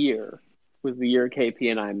that year was the year KP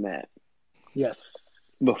and I met. Yes.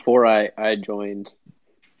 Before I joined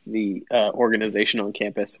the organization on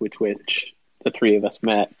campus, which the 3 of us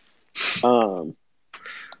met.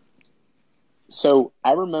 So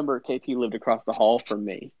I remember KP lived across the hall from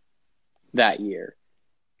me that year.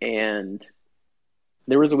 And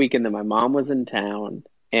there was a weekend that my mom was in town,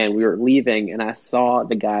 and we were leaving, and I saw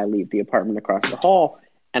the guy leave the apartment across the hall,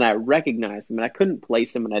 and I recognized him, and I couldn't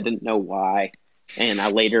place him, and I didn't know why. And I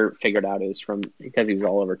later figured out it was because he was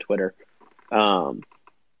all over Twitter. But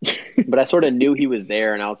I sort of knew he was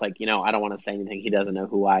there, and I was like, you know, I don't want to say anything. He doesn't know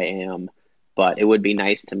who I am. but it would be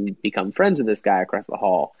nice to become friends with this guy across the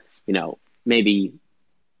hall. Maybe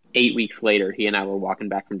 8 weeks later, he and I were walking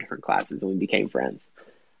back from different classes and we became friends.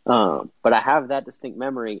 But I have that distinct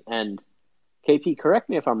memory. And KP, correct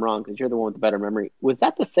me if I'm wrong, because you're the one with the better memory. Was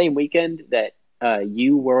that the same weekend that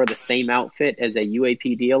you wore the same outfit as a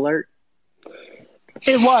UAPD alert?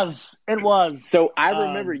 It was. So I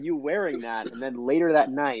remember you wearing that, and then later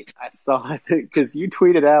that night, I saw it because you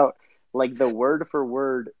tweeted out like the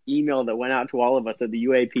word-for-word email that went out to all of us at the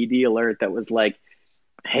UAPD alert that was like,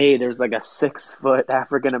 hey, there's like a 6-foot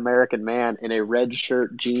African-American man in a red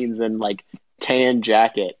shirt, jeans, and like tan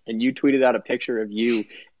jacket. And you tweeted out a picture of you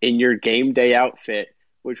in your game day outfit,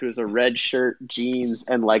 which was a red shirt, jeans,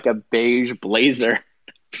 and like a beige blazer.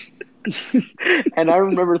 And I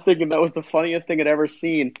remember thinking that was the funniest thing I'd ever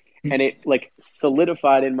seen. And it like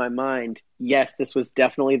solidified in my mind, yes, this was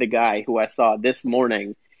definitely the guy who I saw this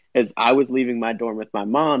morning as I was leaving my dorm with my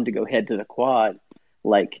mom to go head to the quad.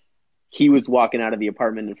 Like, he was walking out of the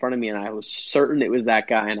apartment in front of me, and I was certain it was that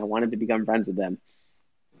guy, and I wanted to become friends with him.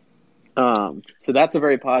 So that's a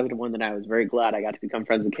very positive one that I was very glad I got to become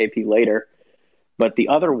friends with KP later. But the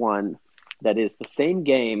other one that is the same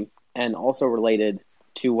game and also related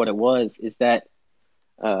to what it was is that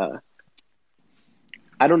I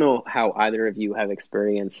don't know how either of you have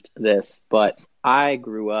experienced this, but I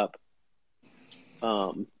grew up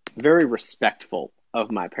very respectful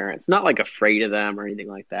of my parents, not like afraid of them or anything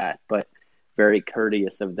like that, but very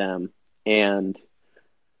courteous of them. And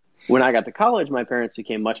when I got to college, my parents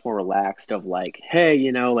became much more relaxed of like,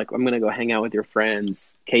 hey, like I'm going to go hang out with your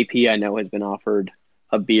friends. KP, I know, has been offered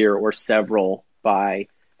a beer or several by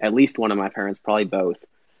at least one of my parents, probably both.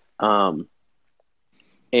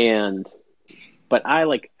 But I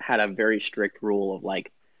like had a very strict rule of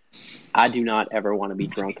like, I do not ever want to be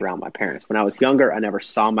drunk around my parents. When I was younger, I never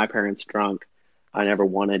saw my parents drunk. I never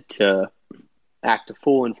wanted to act a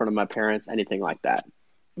fool in front of my parents, anything like that.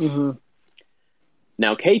 Mm-hmm.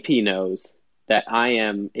 Now, KP knows that I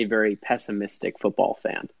am a very pessimistic football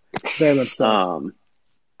fan. Very much so.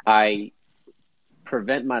 I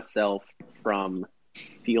prevent myself from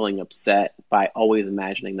feeling upset by always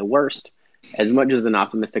imagining the worst. As much as an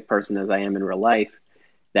optimistic person as I am in real life,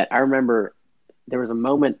 that I remember there was a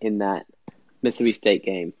moment in that Mississippi State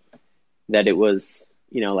game that it was,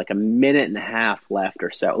 like a minute and a half left or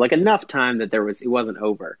so, like enough time that it wasn't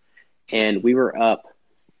over. And we were up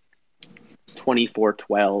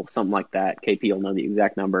 24-12, something like that. KP will know the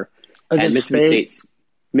exact number. And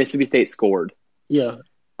Mississippi State scored. Yeah.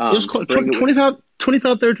 It was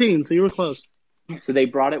 25-13, so you were close. So they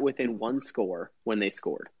brought it within one score when they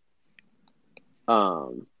scored.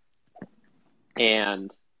 And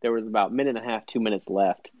there was about a minute and a half, 2 minutes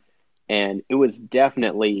left. And it was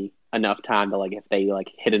definitely enough time to, like, if they,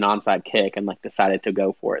 like, hit an onside kick and, like, decided to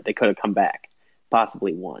go for it, they could have come back,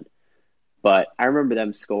 possibly won. But I remember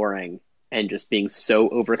them scoring and just being so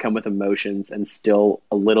overcome with emotions and still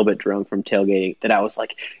a little bit drunk from tailgating that I was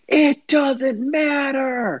like, it doesn't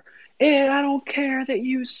matter. I don't care that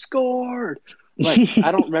you scored. Like,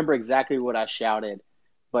 I don't remember exactly what I shouted,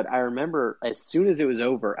 but I remember as soon as it was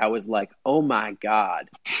over, I was like, oh my God,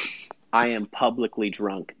 I am publicly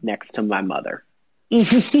drunk next to my mother.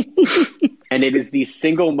 And it is the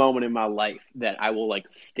single moment in my life that I will, like,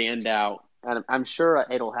 stand out. And I'm sure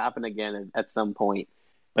it'll happen again at some point,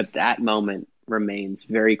 but that moment remains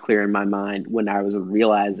very clear in my mind when I was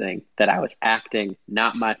realizing that I was acting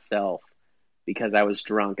not myself because I was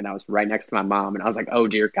drunk and I was right next to my mom, and I was like, oh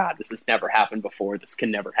dear God, this has never happened before. This can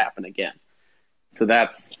never happen again. So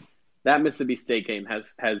that Mississippi State game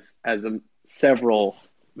has several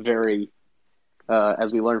very,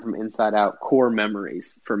 as we learned from Inside Out, core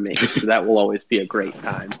memories for me. So that will always be a great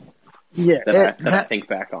time. Yeah, that I think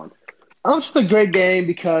back on. It was just a great game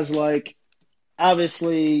because, like,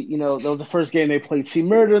 obviously, that was the first game they played C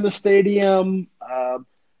Murder in the stadium.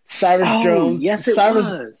 Cyrus Jones. Yes, it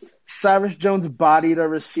was. Cyrus Jones bodied a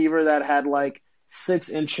receiver that had like 6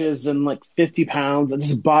 inches and like 50 pounds and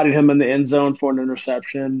just bodied him in the end zone for an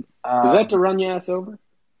interception. Was that to run your ass over?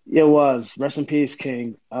 It was. Rest in peace,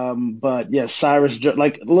 King. But yeah,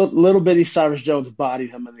 little bitty Cyrus Jones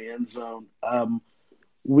bodied him in the end zone.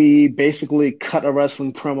 We basically cut a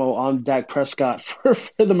wrestling promo on Dak Prescott for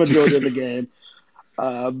the majority of the game.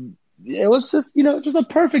 It was just, just a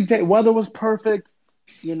perfect day. Weather was perfect.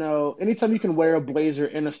 Anytime you can wear a blazer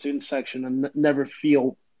in a student section and never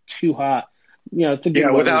feel too hot, it's a good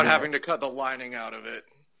weather without day. having to cut the lining out of it.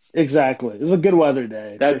 Exactly. It was a good weather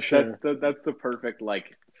day. That's the perfect,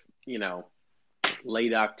 like,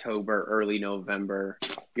 late October, early November.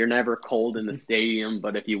 You're never cold in the stadium,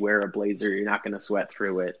 but if you wear a blazer, you're not going to sweat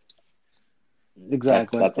through it.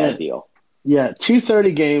 Exactly. That's ideal. Yeah,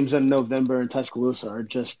 2:30 games in November in Tuscaloosa are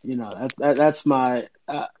just, that's my.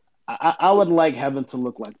 I would like heaven to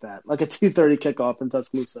look like that, like a 2:30 kickoff in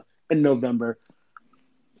Tuscaloosa in November.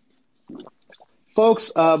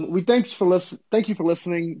 Folks, we thank you for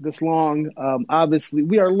listening this long. Obviously,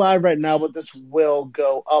 we are live right now, but this will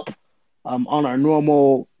go up on our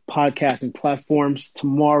normal podcasting platforms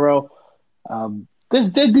tomorrow.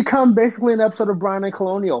 This did become basically an episode of Brian and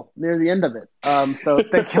Colonial near the end of it. So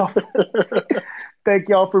thank y'all. Thank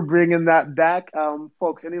y'all for bringing that back,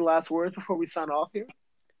 folks. Any last words before we sign off here?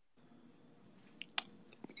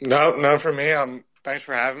 No, for me. Thanks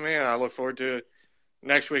for having me, and I look forward to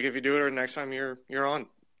next week if you do it, or next time you're on.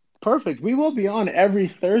 Perfect. We will be on every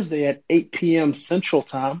Thursday at 8 p.m. Central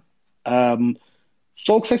Time.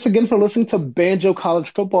 Folks, thanks again for listening to Banjo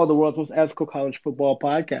College Football, the world's most ethical college football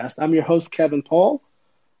podcast. I'm your host, Kevin Paul.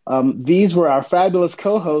 These were our fabulous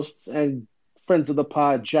co-hosts and friends of the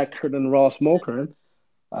pod, Jack Curtin and Ross Mulkern.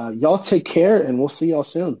 Y'all take care, and we'll see y'all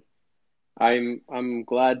soon. I'm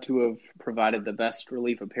glad to have provided the best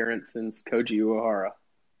relief appearance since Koji Uehara.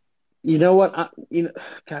 You know what?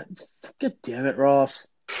 God damn it, Ross.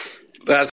 That's